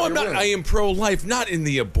 Oh stay no, in I'm your not. room. I am pro-life, not in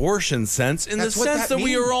the abortion sense, in That's the what sense that that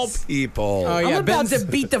we are all means. people. Oh, I'm yeah, about Ben's- to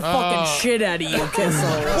beat the fucking shit out of you, Kissel.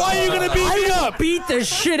 Why are you gonna beat me up? Beat the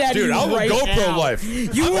shit out Dude, of you I will right go now. pro-life. You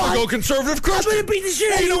I'm gonna want- go conservative I'm Christian. gonna beat the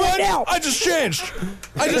shit out Hey, of you you know right what? now. I just changed.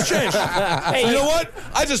 Hey, you know what?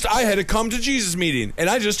 I had a come to Jesus meeting, and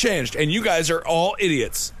I just changed, and you guys are all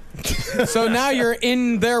idiots. So now you're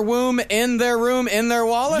in their womb, in their room, in their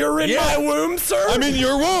wallet? You're in my womb, sir. I'm in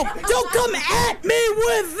your womb. Don't come at me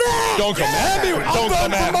with that. Don't come at me. Don't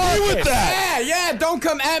come at me with that. Yeah, don't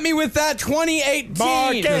come at me with that 2018.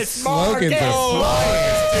 Marcus, Slogans Marcus.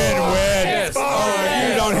 are Did win. Oh,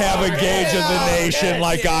 you don't have a gauge of the nation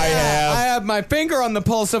like I I have. have my finger on the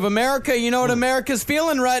pulse of America. You know what America's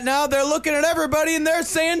feeling right now? They're looking at everybody and they're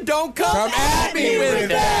saying, don't come at me with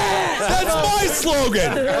that. That's my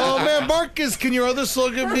slogan. Oh man, Marcus, can your other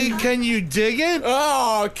slogan be "Can you dig it"?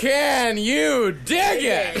 Oh, can you dig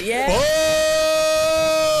it? Yeah.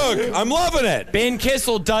 Oh! Look, I'm loving it. Ben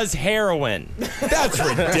Kissel does heroin. That's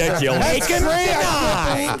ridiculous. Make him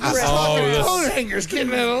deny. Coat hangers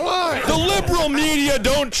getting out of line. The liberal media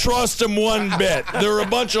don't trust him one bit. They're a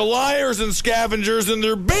bunch of liars and scavengers, and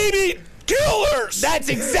they're baby killers. That's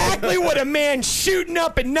exactly what a man shooting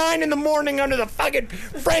up at 9 in the morning under the fucking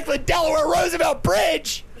Franklin Delaware Roosevelt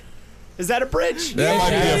Bridge. Is that a bridge? That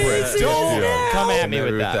might be a bridge. Don't come at me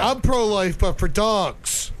with that. I'm pro-life, but for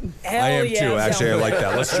dogs. Hell I am yeah, too. Actually, I like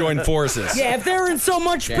that. Let's join forces. Yeah, if they're in so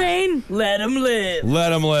much pain, let them live. Let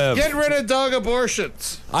them live. Get rid of dog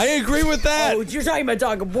abortions. I agree with that. Oh, you're talking about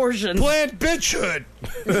dog abortion. Planned bitchhood.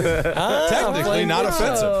 Technically not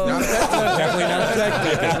offensive. Definitely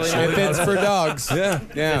not If it's for dogs. Yeah.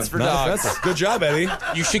 It's for dogs. Good job, Eddie.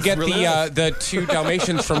 You should get the 2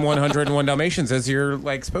 Dalmatians from 101 Dalmatians as your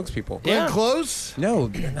like spokespeople. Yeah. Close? No,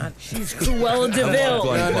 they're not. She's Cruella DeVille.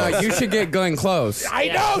 No, you should get Glenn Close. I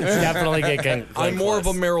know. Definitely get Glenn I'm more of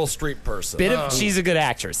a Close. Meryl Streep person. She's a good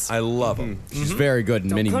actress. I love him. She's very good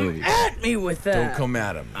in many Come movies. at me with that. Don't come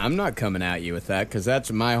at him. I'm not coming at you with that because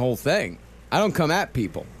that's my whole thing. I don't come at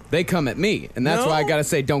people. They come at me. And that's why I got to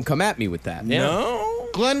say, don't come at me with that. No.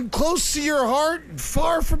 Glenn, close to your heart,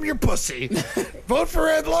 far from your pussy. Vote for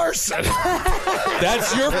Ed Larson.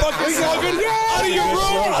 That's your fucking slogan? Out of your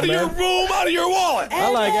room, out of your room, out of your wallet.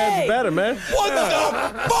 I like Ed's better, man. What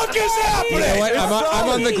the fuck is happening? You know what? I'm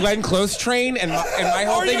on the Glenn Close train, and my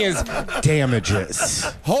whole thing is damages.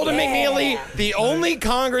 Holden McNeely, the only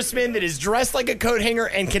congressman that is dressed like a coat hanger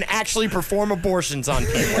and can actually perform abortions on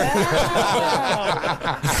people.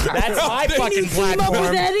 That's my fucking Team up with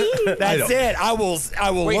platform. Eddie? That's it. I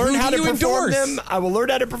will Wait, learn who how do to you perform endorse? them. I will learn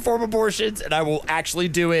how to perform abortions, and I will actually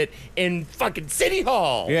do it in fucking City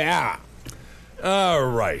Hall. Yeah. All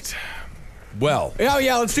right. Well, Oh,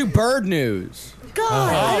 yeah, let's do bird news.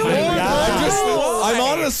 God. I'm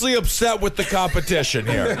honestly upset with the competition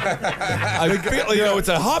here. I feel, it's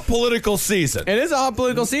a hot political season. It is a hot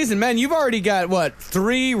political season. Man, you've already got,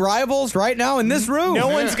 3 rivals right now in this room? No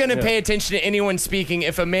one's going to pay attention to anyone speaking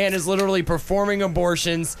if a man is literally performing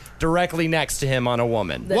abortions directly next to him on a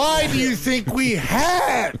woman. Why do you think we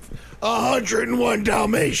have 101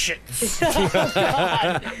 Dalmatians?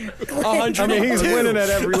 I mean, he's winning at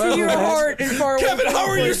every To level. your man. heart and far away Kevin, from how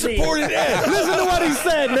are you pussy. supporting Ed? Listen to what he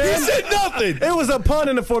said, man. He said nothing. It was a pun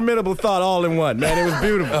and a formidable thought all in one, man. It was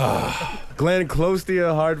beautiful. Glenn, close to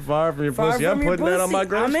your heart, far from your Far pussy. from I'm your putting that on my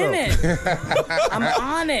pussy. I'm gravestone. in it. I'm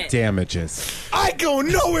on it. Damages. I go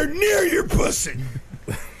nowhere near your pussy.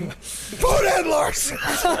 Vote Ed Larson. All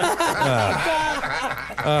right.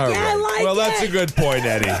 I like Well, that's it. a good point,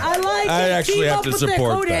 Eddie. I like I it. actually Team have up to with that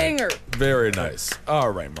support coat that. hanger. Very nice. All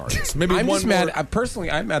right, Marcus. Maybe I'm one just more. mad.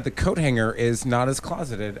 Personally, I'm mad the coat hanger is not as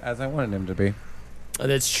closeted as I wanted him to be.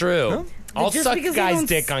 That's true. I'll Just suck because a he guy's owns-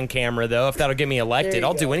 dick on camera, though. If that'll get me There elected, you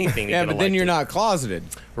I'll go. do anything to Yeah, get but elected. then you're not closeted.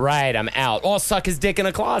 Right, I'm out. I'll suck his dick in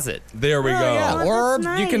a closet. There we go. Yeah, Oh, or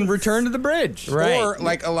that's you can nice. return to the bridge. Right. Or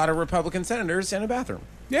like a lot of Republican senators in a bathroom.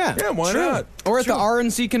 Yeah. Yeah, why True. not? Or at the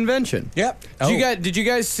RNC convention. Yep. Did you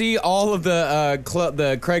guys see all of the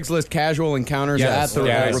the Craigslist casual encounters Yes. at the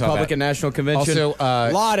Yeah, I saw Republican that. National Convention? Also,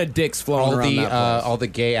 a lot of dicks flowing all around the that place. all the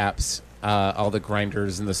gay apps, all the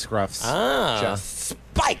grinders and the scruffs, just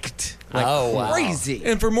spiked like wow. crazy.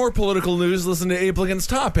 And for more political news, listen to Abe Lincoln's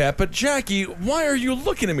Top Hat. But Jackie, why are you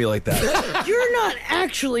looking at me like that? You're not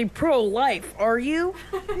actually pro-life, are you?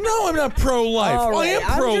 No, I'm not pro-life. All I am right, I'm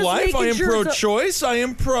just pro-life. I making am sure pro-choice. I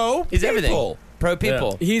am pro. He's everything. people. Pro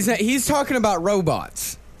people. He's talking about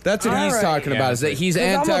robots. That's what All he's right. talking about. Is that he's 'Cause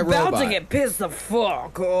I'm anti-robot? about to get pissed the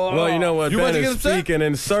fuck off. Well, you know what? You about Ben to get is upset? speaking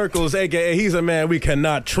in circles, a.k.a. he's a man we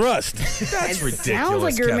cannot trust. That's ridiculous. Sounds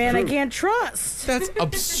like you're a man I Kevin. can't trust. That's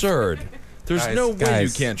absurd. There's Guys, no way you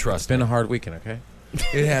guys, can't It's trust been me. a hard weekend. Okay.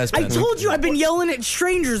 It has I been. told you I've been yelling at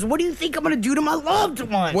strangers. What do you think I'm gonna do to my loved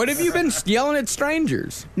ones? What have you been yelling at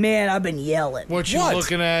strangers? Man, I've been yelling. What you What?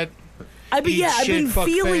 looking at? I've been, Eat I've been shit, fuck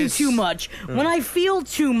feeling face. too much. When I feel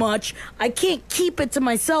too much, I can't keep it to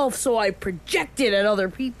myself, so I project it at other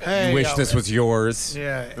people. Hey, Wish this was yours.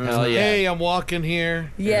 Yeah. Hell yeah. Hey, I'm walking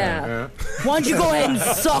here. Yeah. Why don't you go ahead and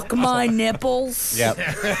suck my nipples? Yep.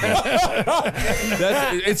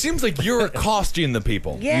 It seems like you're accosting the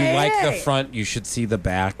people. Yeah. You like the front, you should see the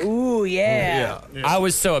back. Ooh, yeah. I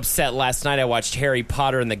was so upset last night. I watched Harry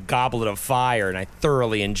Potter and the Goblet of Fire, and I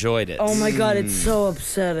thoroughly enjoyed it. Oh my god, it's so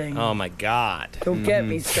upsetting. Oh my god. Don't get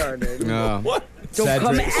me started. What? Don't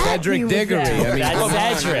come at me Cedric with Diggory. that. I mean,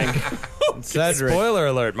 That's Cedric. Cedric. Spoiler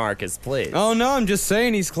alert, Marcus, please. Oh no, I'm just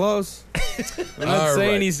saying he's close. I'm not All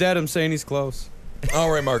saying right. he's dead. I'm saying he's close. All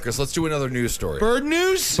right, Marcus, let's do another news story. Bird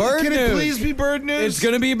news? Bird Can news. it please be bird news? It's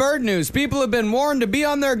going to be bird news. People have been warned to be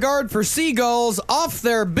on their guard for seagulls off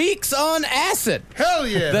their beaks on acid. Hell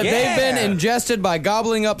yeah. That they've been ingested by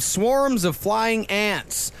gobbling up swarms of flying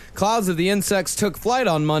ants. Clouds of the insects took flight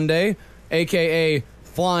on Monday, a.k.a.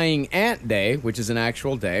 Flying Ant Day, which is an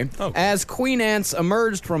actual day, as queen ants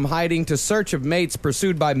emerged from hiding to search of mates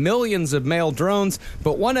pursued by millions of male drones.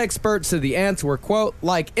 But one expert said the ants were, quote,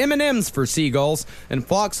 like M&Ms for seagulls, and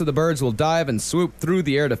flocks of the birds will dive and swoop through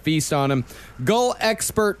the air to feast on them. Gull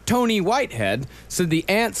expert Tony Whitehead said the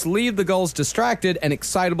ants leave the gulls distracted and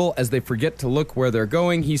excitable as they forget to look where they're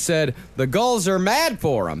going. He said the gulls are mad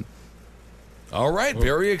for them. All right,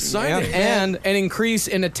 very exciting. And an increase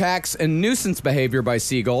in attacks and nuisance behavior by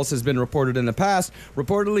seagulls has been reported in the past,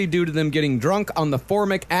 reportedly due to them getting drunk on the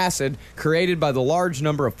formic acid created by the large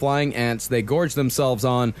number of flying ants they gorge themselves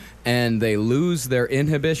on, and they lose their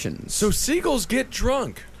inhibitions. So seagulls get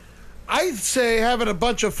drunk. I'd say having a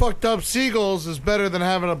bunch of fucked up seagulls is better than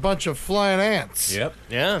having a bunch of flying ants. Yep.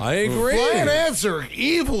 Yeah. I agree. Flying ants are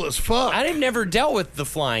evil as fuck. I've never dealt with the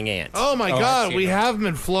flying ant. Oh my I've God, seen we them. have them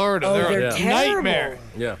in Florida. Oh, they're they're a terrible. nightmare.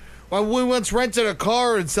 Yeah. Well, we once rented a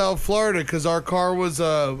car in South Florida because our car was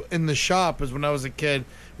in the shop. As when I was a kid,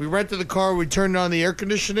 we rented the car, we turned on the air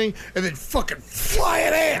conditioning, and then fucking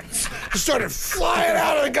flying ants just started flying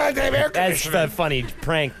out of the goddamn air That's conditioning. a funny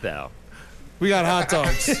prank, though. We got hot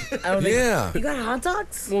dogs. I don't think- Yeah. You got hot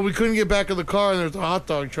dogs? Well, we couldn't get back in the car, and there's a hot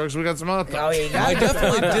dog truck, so we got some hot Oh, dogs. yeah, you got I hot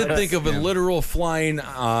definitely dogs. did think of a literal flying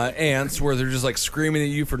ants where they're just like screaming at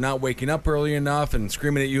you for not waking up early enough and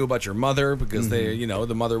screaming at you about your mother because they,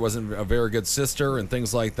 the mother wasn't a very good sister and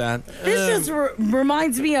things like that. This just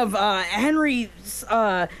reminds me of Henry's.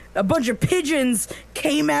 A bunch of pigeons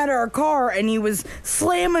came at our car, and he was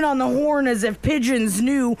slamming on the horn as if pigeons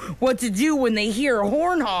knew what to do when they hear a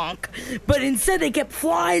horn honk. But instead, they kept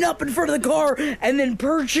flying up in front of the car and then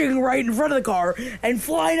perching right in front of the car, and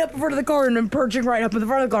flying up in front of the car and then perching right up in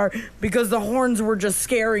front of the car because the horns were just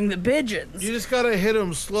scaring the pigeons. You just gotta hit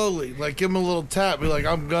them slowly, like give them a little tap. Be like,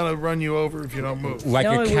 "I'm gonna run you over if you don't move." Like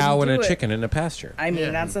No, a he cow and wouldn't a do it. chicken in a pasture. I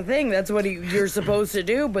mean, that's the thing. That's what you're supposed to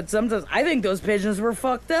do. But sometimes I think those pigeons were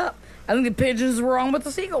fucked up. I think the pigeons were wrong, but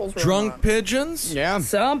the seagulls were Drunk wrong. pigeons? Yeah.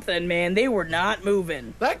 Something, man. They were not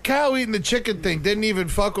moving. That cow eating the chicken thing didn't even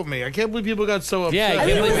fuck with me. I can't believe people got so upset. Yeah, I I can't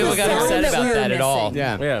think believe it people was got the upset sound that about we were that at all. missing.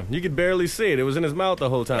 Yeah. Yeah, you could barely see it. It was in his mouth the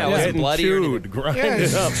whole time. Yeah, it wasn't Getting bloody or chewed, anything. grinding Yeah,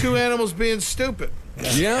 it's up. just two animals being stupid.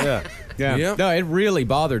 Yeah. Yeah. Yeah. Yep. No, it really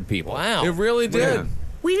bothered people. Wow. It really did. Yeah.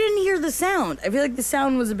 We didn't hear the sound. I feel like the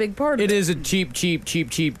sound was a big part of It it. is a cheap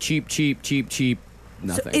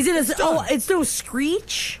nothing. Is it it's no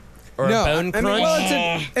screech? Or no, a bone I mean, crunch?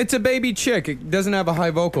 well, it's a baby chick. It doesn't have a high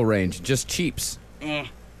vocal range. Just cheeps.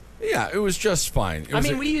 Yeah, it was just fine. It I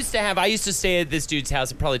was mean, I used to stay at this dude's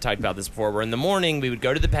house. I probably talked about this before. Where in the morning we would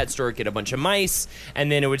go to the pet store, get a bunch of mice,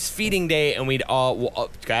 and then it was feeding day, and we'd all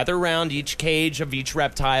gather around each cage of each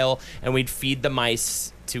reptile, and we'd feed the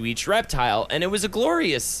mice to each reptile, and it was a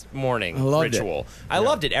glorious morning I loved ritual. I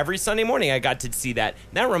loved it. Every Sunday morning I got to see that.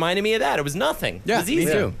 That reminded me of that. It was nothing. Yeah, it was easy.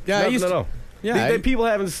 me too. Yeah, I Nothing used at to. all. Yeah, These people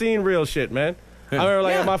haven't seen real shit, man. I remember,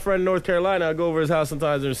 like, Yeah. my friend in North Carolina, I go over his house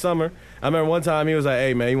sometimes in the summer. I remember one time he was like,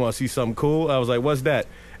 "Hey, man, you want to see something cool?" I was like, "What's that?"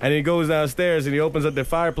 And he goes downstairs and he opens up the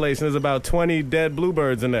fireplace and there's about 20 dead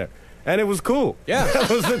bluebirds in there. And it was cool. Yeah. That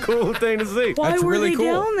was a cool thing to see. Why That's were really they cool.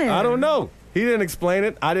 down there? I don't know. He didn't explain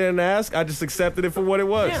it. I didn't ask. I just accepted it for what it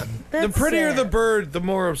was. That's The prettier sad. the bird, the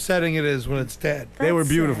more upsetting it is when it's dead. They were That's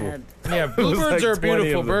beautiful. sad. Yeah, bluebirds like are a 20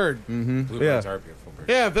 beautiful of them. bird. Bluebirds Yeah. are beautiful birds.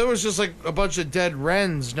 Yeah, if it was just like a bunch of dead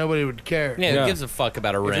wrens, nobody would care. Yeah, Yeah. who gives a fuck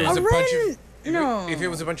about a If it wren? was A a bunch wren? of No. if it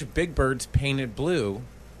was a bunch of big birds painted blue,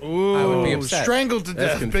 Ooh, I would be upset. strangled to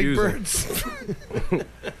That's death, big confusing. birds.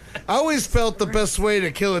 I always felt the best way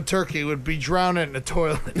to kill a turkey would be drown it in a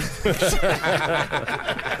toilet.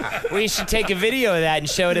 We should take a video of that and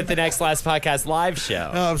show it at the next Last Podcast live show.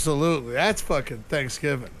 Absolutely. That's fucking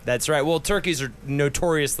Thanksgiving. That's right. Well, turkeys are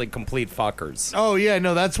notoriously complete fuckers. Oh, yeah,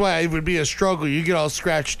 no, that's why it would be a struggle. You get all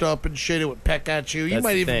scratched up and shit, it would peck at you. You That's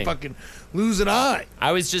might the even thing. fucking lose an eye.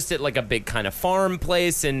 I was just at like a big kind of farm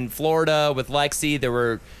place in Florida with Lexi. There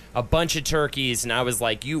were a bunch of turkeys, and I was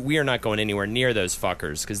like, we are not going anywhere near those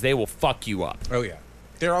fuckers because they will fuck you up. oh yeah.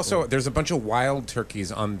 There's a bunch of wild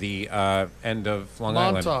turkeys on the end of Long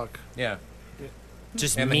Island. Montauk. Yeah.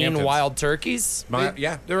 Just And the mean Hamptons. wild turkeys?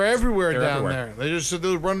 Yeah. They're everywhere They're down everywhere. there.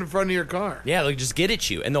 They'll run in front of your car. Yeah, they'll just get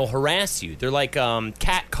at you, and they'll harass you. They're like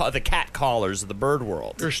the cat callers of the bird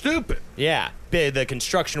world. They're stupid. Yeah, the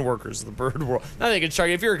construction workers of the bird world. Not the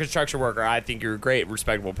construction. If you're a construction worker, I think you're a great,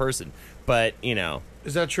 respectable person. But,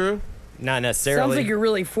 Is that true? Not necessarily. Sounds like you're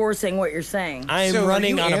really forcing what you're saying. I am So are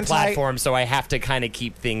running you on a anti- platform, so I have to kind of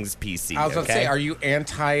keep things PC. I was going to okay? say, are you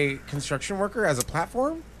anti-construction worker as a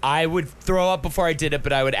platform? I would throw up before I did it,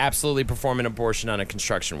 but I would absolutely perform an abortion on a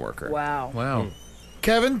construction worker. Wow. Wow.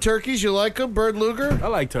 Kevin, turkeys, you like them? Bird Luger? I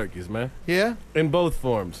like turkeys, man. Yeah? In both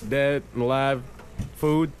forms, dead and alive,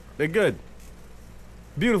 food. They're good.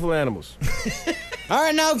 Beautiful animals. All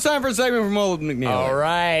right, now it's time for a segment from Old McNeil. All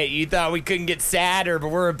right, you thought we couldn't get sadder, but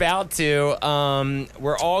we're about to.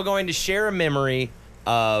 We're all going to share a memory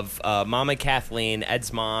of Mama Kathleen,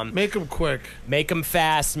 Ed's mom. Make them quick. Make them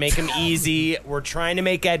fast, make them easy. We're trying to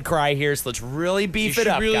make Ed cry here, so let's really beef You it should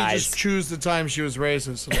up, really guys. just choose the time she was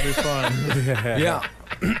racist. It'll be fun. Yeah.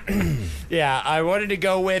 Yeah, I wanted to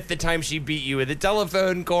go with the time she beat you with a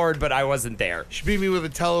telephone cord, but I wasn't there. She beat me with a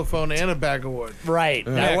telephone and a bag of wood. Right,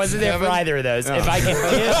 I Next, wasn't there for Kevin. either of those. If I can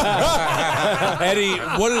give Eddie,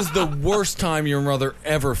 what is the worst time your mother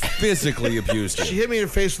ever physically abused She you? hit me in the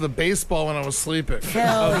face with a baseball when I was sleeping.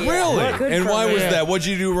 Hell yeah. Really? Good And for why was her. that? What'd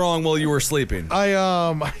you do wrong while you were sleeping? I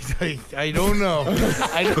don't know.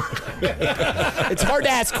 it's hard to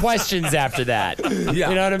ask questions after that. Yeah.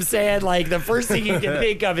 You know what I'm saying? Like, the first thing you can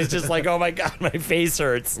think of is just like, oh my God, my face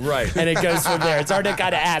hurts. Right. And it goes from there. It's hard to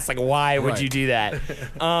kind of ask, like, why would Right. you do that?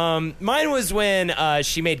 Mine was when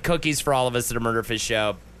she made cookies for all of us at a Murder Fish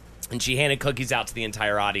show. And she handed cookies out to the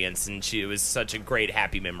entire audience, and it was such a great,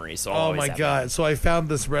 happy memory. So I'll Oh always my have God! So I found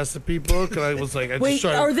this recipe book, and I was like, Wait, just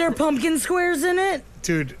tried. are there pumpkin squares in it?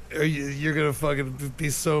 Dude, you're gonna fucking be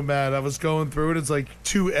so mad. I was going through it. It's like,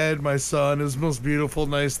 to Ed, my son. It was the most beautiful,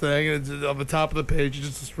 nice thing. And it's, on the top of the page,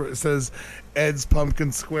 it says Ed's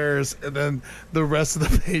pumpkin squares, and then the rest of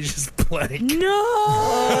the page is blank. No!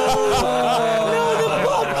 No, the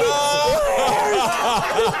pumpkin squares!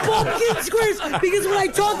 The pumpkin squares! Because when I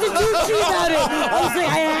talked to Tucci about it, I was like,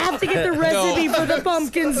 I have to get the recipe for the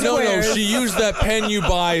pumpkin No, squares. no, she used that pen you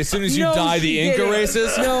buy as soon as you No, dye she the ink didn't.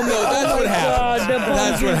 erases. No, that's what happened. The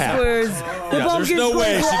That's what pumpkin happened. squares. The There's pumpkin no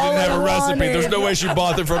way squares she were all didn't have a I recipe. wanted. There's no way she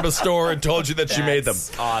bought them from a store and told you that she made them.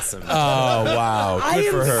 awesome. Oh, wow. I Good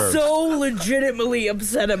am for her. so legitimately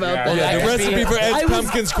upset about Oh, that. yeah, the recipe for I Ed's was-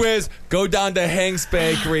 pumpkin squares, go down to Hank's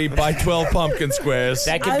Bakery, buy 12 pumpkin squares.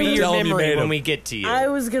 That could I be was- your Tell 'em you memory made when 'em. we get to you. I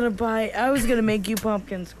was gonna make you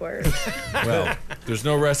pumpkin squares. Well, there's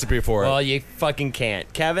no recipe for it. well, you fucking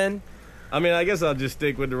can't. Kevin? I mean, I guess I'll just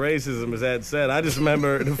stick with the racism, as Ed said. I just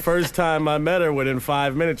remember the first time I met her, within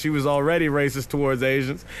 5 minutes, she was already racist towards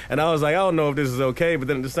Asians. And I was like, I don't know if this is okay. But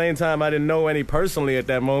then at the same time, I didn't know any personally at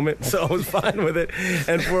that moment, so I was fine with it.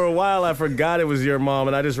 And for a while, I forgot it was your mom,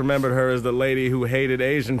 and I just remembered her as the lady who hated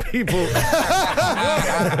Asian people.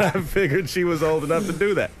 I figured she was old enough to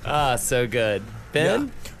do that. Ah, so good.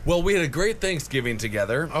 Ben? Well, we had a great Thanksgiving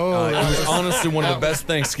together. Oh, it was honestly one of the best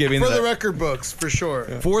Thanksgivings. For the record books, for sure.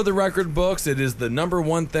 For the record books, it is the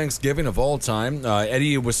 #1 Thanksgiving of all time.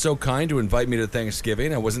 Eddie was so kind to invite me to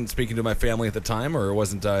Thanksgiving. I wasn't speaking to my family at the time, or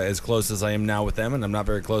wasn't as close as I am now with them, and I'm not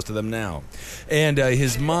very close to them now. And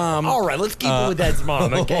his mom... All right, let's keep it with Ed's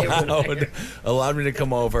mom, okay? allowed me to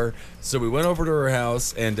come over. So we went over to her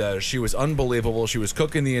house, and she was unbelievable. She was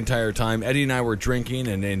cooking the entire time. Eddie and I were drinking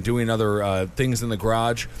and doing other things in the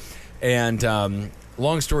garage. And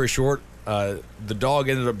long story short, the dog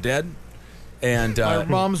ended up dead. And My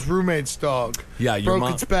mom's roommate's dog. Yeah, your broke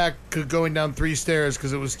mom- its back going down 3 stairs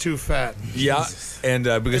because it was too fat. yeah, and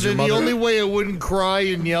because And your then the mother, only way it wouldn't cry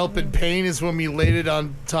and yelp in pain is when we laid it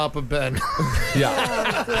on top of Ben.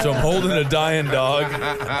 yeah. So I'm holding a dying dog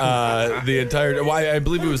the entire. Well, I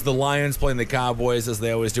believe it was the Lions playing the Cowboys as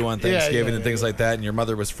they always do on Thanksgiving and things like that. And your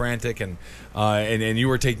mother was frantic, and you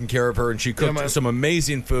were taking care of her, and she cooked some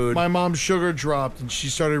amazing food. My mom's sugar dropped and she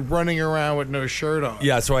started running around with no shirt on.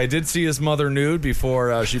 Yeah, so I did see his mother nude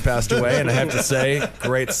before she passed away, and I have to say,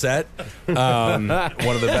 great set, one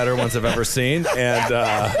of the better ones I've ever seen, and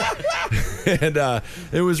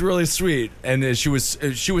it was really sweet, and she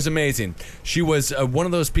was amazing. She was one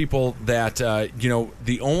of those people that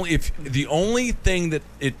the only thing that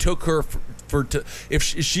it took her if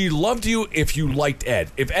she loved you, if you liked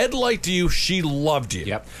Ed. If Ed liked you, she loved you.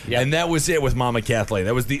 Yep. And that was it with Mama Kathleen.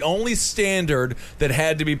 That was the only standard that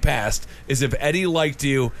had to be passed, is if Eddie liked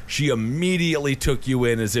you, she immediately took you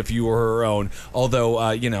in as if you were her own. Although,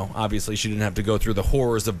 obviously she didn't have to go through the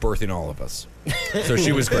horrors of birthing all of us. So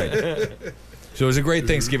she was great. So it was a great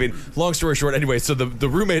Thanksgiving. Long story short, anyway, so the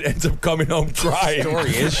roommate ends up coming home crying Story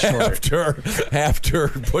is short. after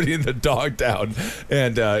putting the dog down.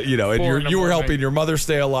 And, you were helping your mother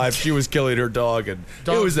stay alive. She was killing her dog. And it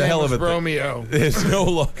was a hell of a thing. Romeo. It's no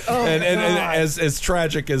look. And as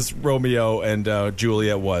tragic as Romeo and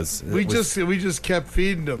Juliet was. We just kept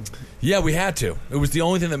feeding them. Yeah, we had to. It was the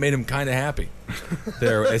only thing that made him kind of happy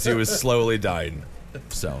there as he was slowly dying.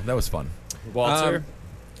 So that was fun. Walter?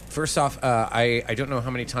 First off, I don't know how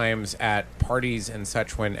many times at parties and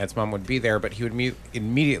such when Ed's mom would be there, but he would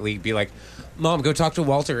immediately be like, Mom, go talk to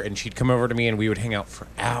Walter. And she'd come over to me and we would hang out for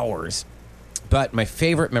hours. But my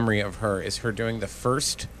favorite memory of her is her doing the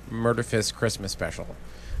first Murder Fist Christmas special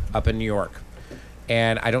up in New York.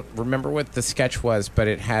 And I don't remember what the sketch was, but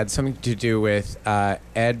it had something to do with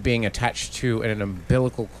Ed being attached to an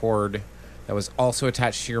umbilical cord that was also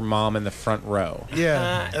attached to your mom in the front row.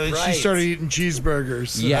 Yeah, and then right. she started eating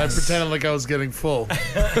cheeseburgers. And Yes. I pretended like I was getting full.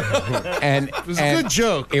 And It was a good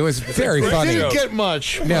joke. It was very It funny. didn't get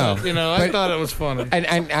much. No, but, I but- thought it was funny. And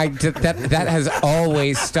that has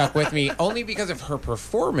always stuck with me, only because of her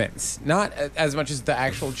performance, not as much as the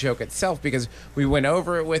actual joke itself. Because we went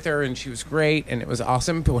over it with her, and she was great, and it was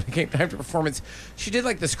awesome. But when it came time to performance, she did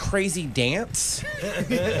like this crazy dance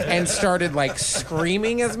and started like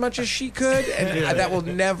screaming as much as she could, and that will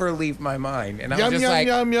never leave my mind. And I Yum, was just yum, like,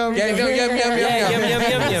 yum, yum. yeah, no, yum, yum,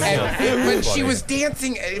 yum, yum. And when she was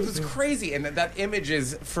dancing, it was crazy, and that image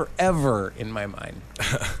is forever in my mind.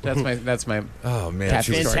 That's my. Oh, man.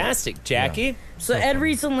 Tattoo she was- story. Fantastic. Jackie? So Ed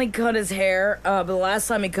recently cut his hair, but the last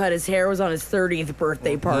time he cut his hair was on his 30th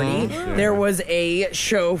birthday party. There was a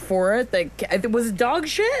show for it that was dog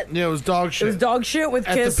shit. Yeah, it was dog It shit. was dog shit with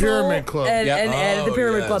At the Kissel Pyramid Club. and, Yep. and at the Oh,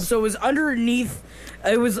 Pyramid yes. Club. So it was underneath.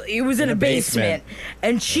 It was in a basement,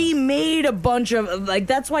 and she made a bunch of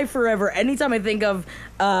that's why forever. Anytime I think of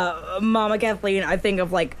Mama Kathleen, I think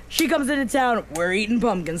of she comes into town, we're eating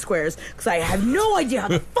pumpkin squares because I have no idea how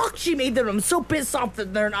the fuck she made them. I'm so pissed off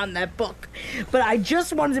that they're not in that book, but I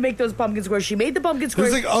just wanted to make those pumpkin squares. She made the pumpkin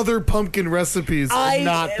squares. There's other pumpkin recipes, and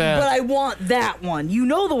not that. But I want that one. You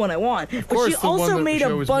know the one I want. Of course, but she the one also that made she a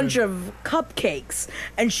always bunch made. of cupcakes,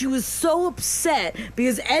 and she was so upset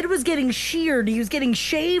because Ed was getting sheared. He was getting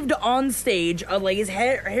shaved on stage. His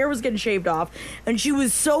hair was getting shaved off, and she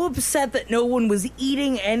was so upset that no one was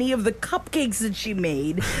eating any of the cupcakes that she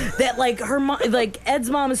made. That her mom, Ed's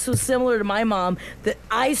mom is so similar to my mom that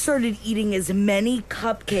I started eating as many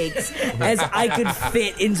cupcakes as I could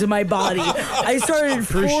fit into my body. I started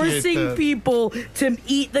Appreciate forcing that. people to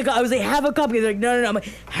eat I was like, have a cupcake. They're like, no. I'm like,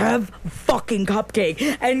 have fucking cupcake.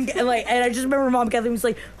 And I just remember Mom Kathleen was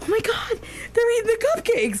like, oh my god, they're eating the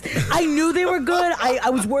cupcakes. I knew they were good. I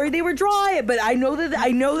was worried they were dry, but I know that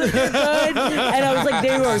they're good. And I was like,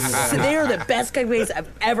 they are the best cupcakes I've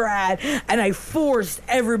ever had. And I forced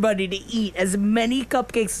everybody to eat as many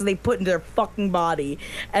cupcakes as they put in their fucking body.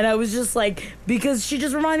 And I was just like, because she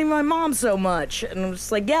just reminded me of my mom so much. And I was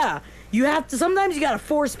just like, yeah. You have to. Sometimes you gotta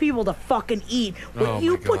force people to fucking eat what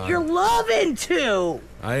you put your love into.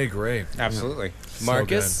 I agree. Absolutely.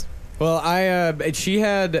 Marcus? Well, she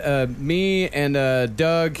had me and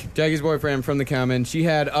Doug, Jackie's boyfriend from the Common. She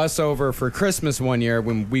had us over for Christmas one year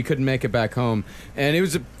when we couldn't make it back home, and it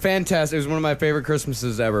was fantastic. It was one of my favorite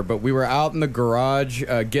Christmases ever. But we were out in the garage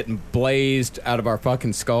getting blazed out of our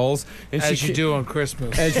fucking skulls, and As you do on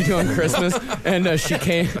Christmas. as you do on Christmas. And she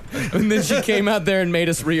came, and then she came out there and made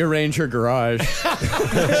us rearrange her garage.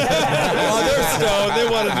 Oh, they're stoned. They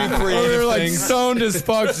want to do We creative were like things. stoned as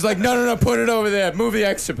fuck. She's like, no, put it over there. Move the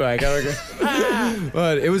extra pack.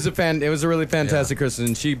 But it was a really fantastic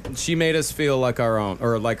Christmas, and she made us feel like our own,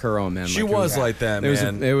 or like her own, man. She Like, was like that, it was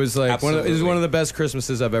man. it was like it was Absolutely. one of the best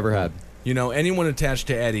Christmases I've ever had. Anyone attached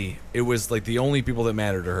to Eddie, it was like the only people that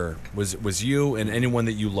mattered to her was you and anyone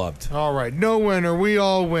that you loved. All right, no winner. We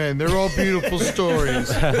all win. They're all beautiful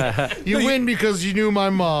stories. You win because you knew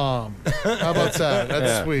my mom. How about that?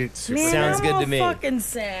 That's sweet. Man, Sounds I'm good all to me. fucking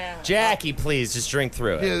sad. Jackie, please, just drink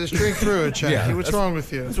through it. Yeah, just drink through it, Jackie. Yeah, What's wrong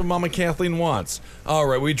with you? That's what Mama Kathleen wants. All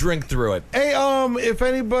right, we drink through it. Hey, if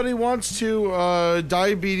anybody wants to,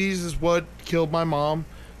 diabetes is what killed my mom.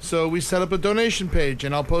 So we set up a donation page,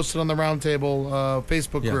 and I'll post it on the Roundtable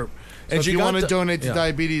Facebook Yeah. group. So And if she you got want to the- donate to yeah.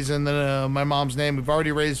 diabetes in my mom's name, we've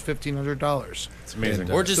already raised $1,500. It's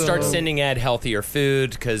amazing. Or just start sending Ed healthier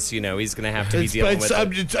food because, he's going to have to be It's, dealing it's,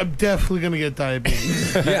 with it. I'm definitely gonna get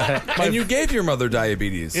diabetes. Yeah, and you gave your mother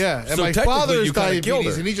diabetes. Yeah, and so my technically father's you kinda killed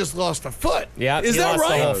diabetes, her. and he just lost a foot. Yeah, Is he that lost the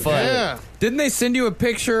right? whole foot. Yeah, Didn't they send you a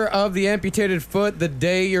picture of the amputated foot the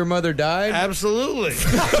day your mother died? absolutely.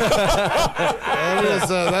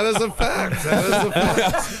 that is a fact. That is a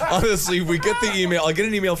fact. Honestly, we get the email. I get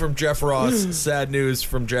an email from Jeff Ross. Sad news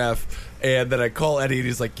from Jeff. And then I call Eddie, and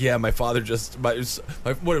he's like, "Yeah, my father just,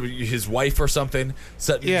 his wife or something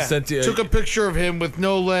sent Took a picture of him with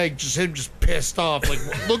no leg, just pissed off, like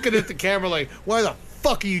looking at the camera, like, why the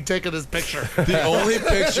fuck are you taking this picture? The only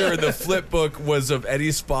picture in the flip book was of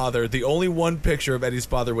Eddie's father. The only one picture of Eddie's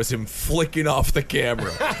father was him flicking off the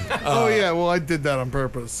camera. Oh yeah, well I did that on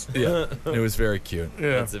purpose. Yeah, it was very cute.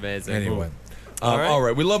 Yeah, That's amazing. Anyway, All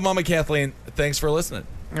right. We love Mama Kathleen. Thanks for listening.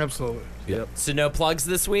 absolutely. So no plugs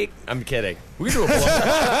this week? I'm kidding. We can do a plug.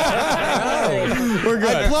 We're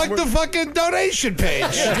good. I plugged the fucking donation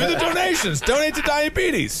page. Do the donations. Donate to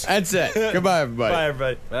diabetes. That's it. Goodbye, everybody. Bye,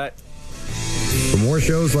 everybody. Bye. For more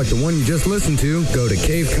shows like the one you just listened to, go to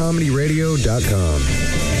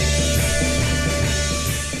cavecomedyradio.com.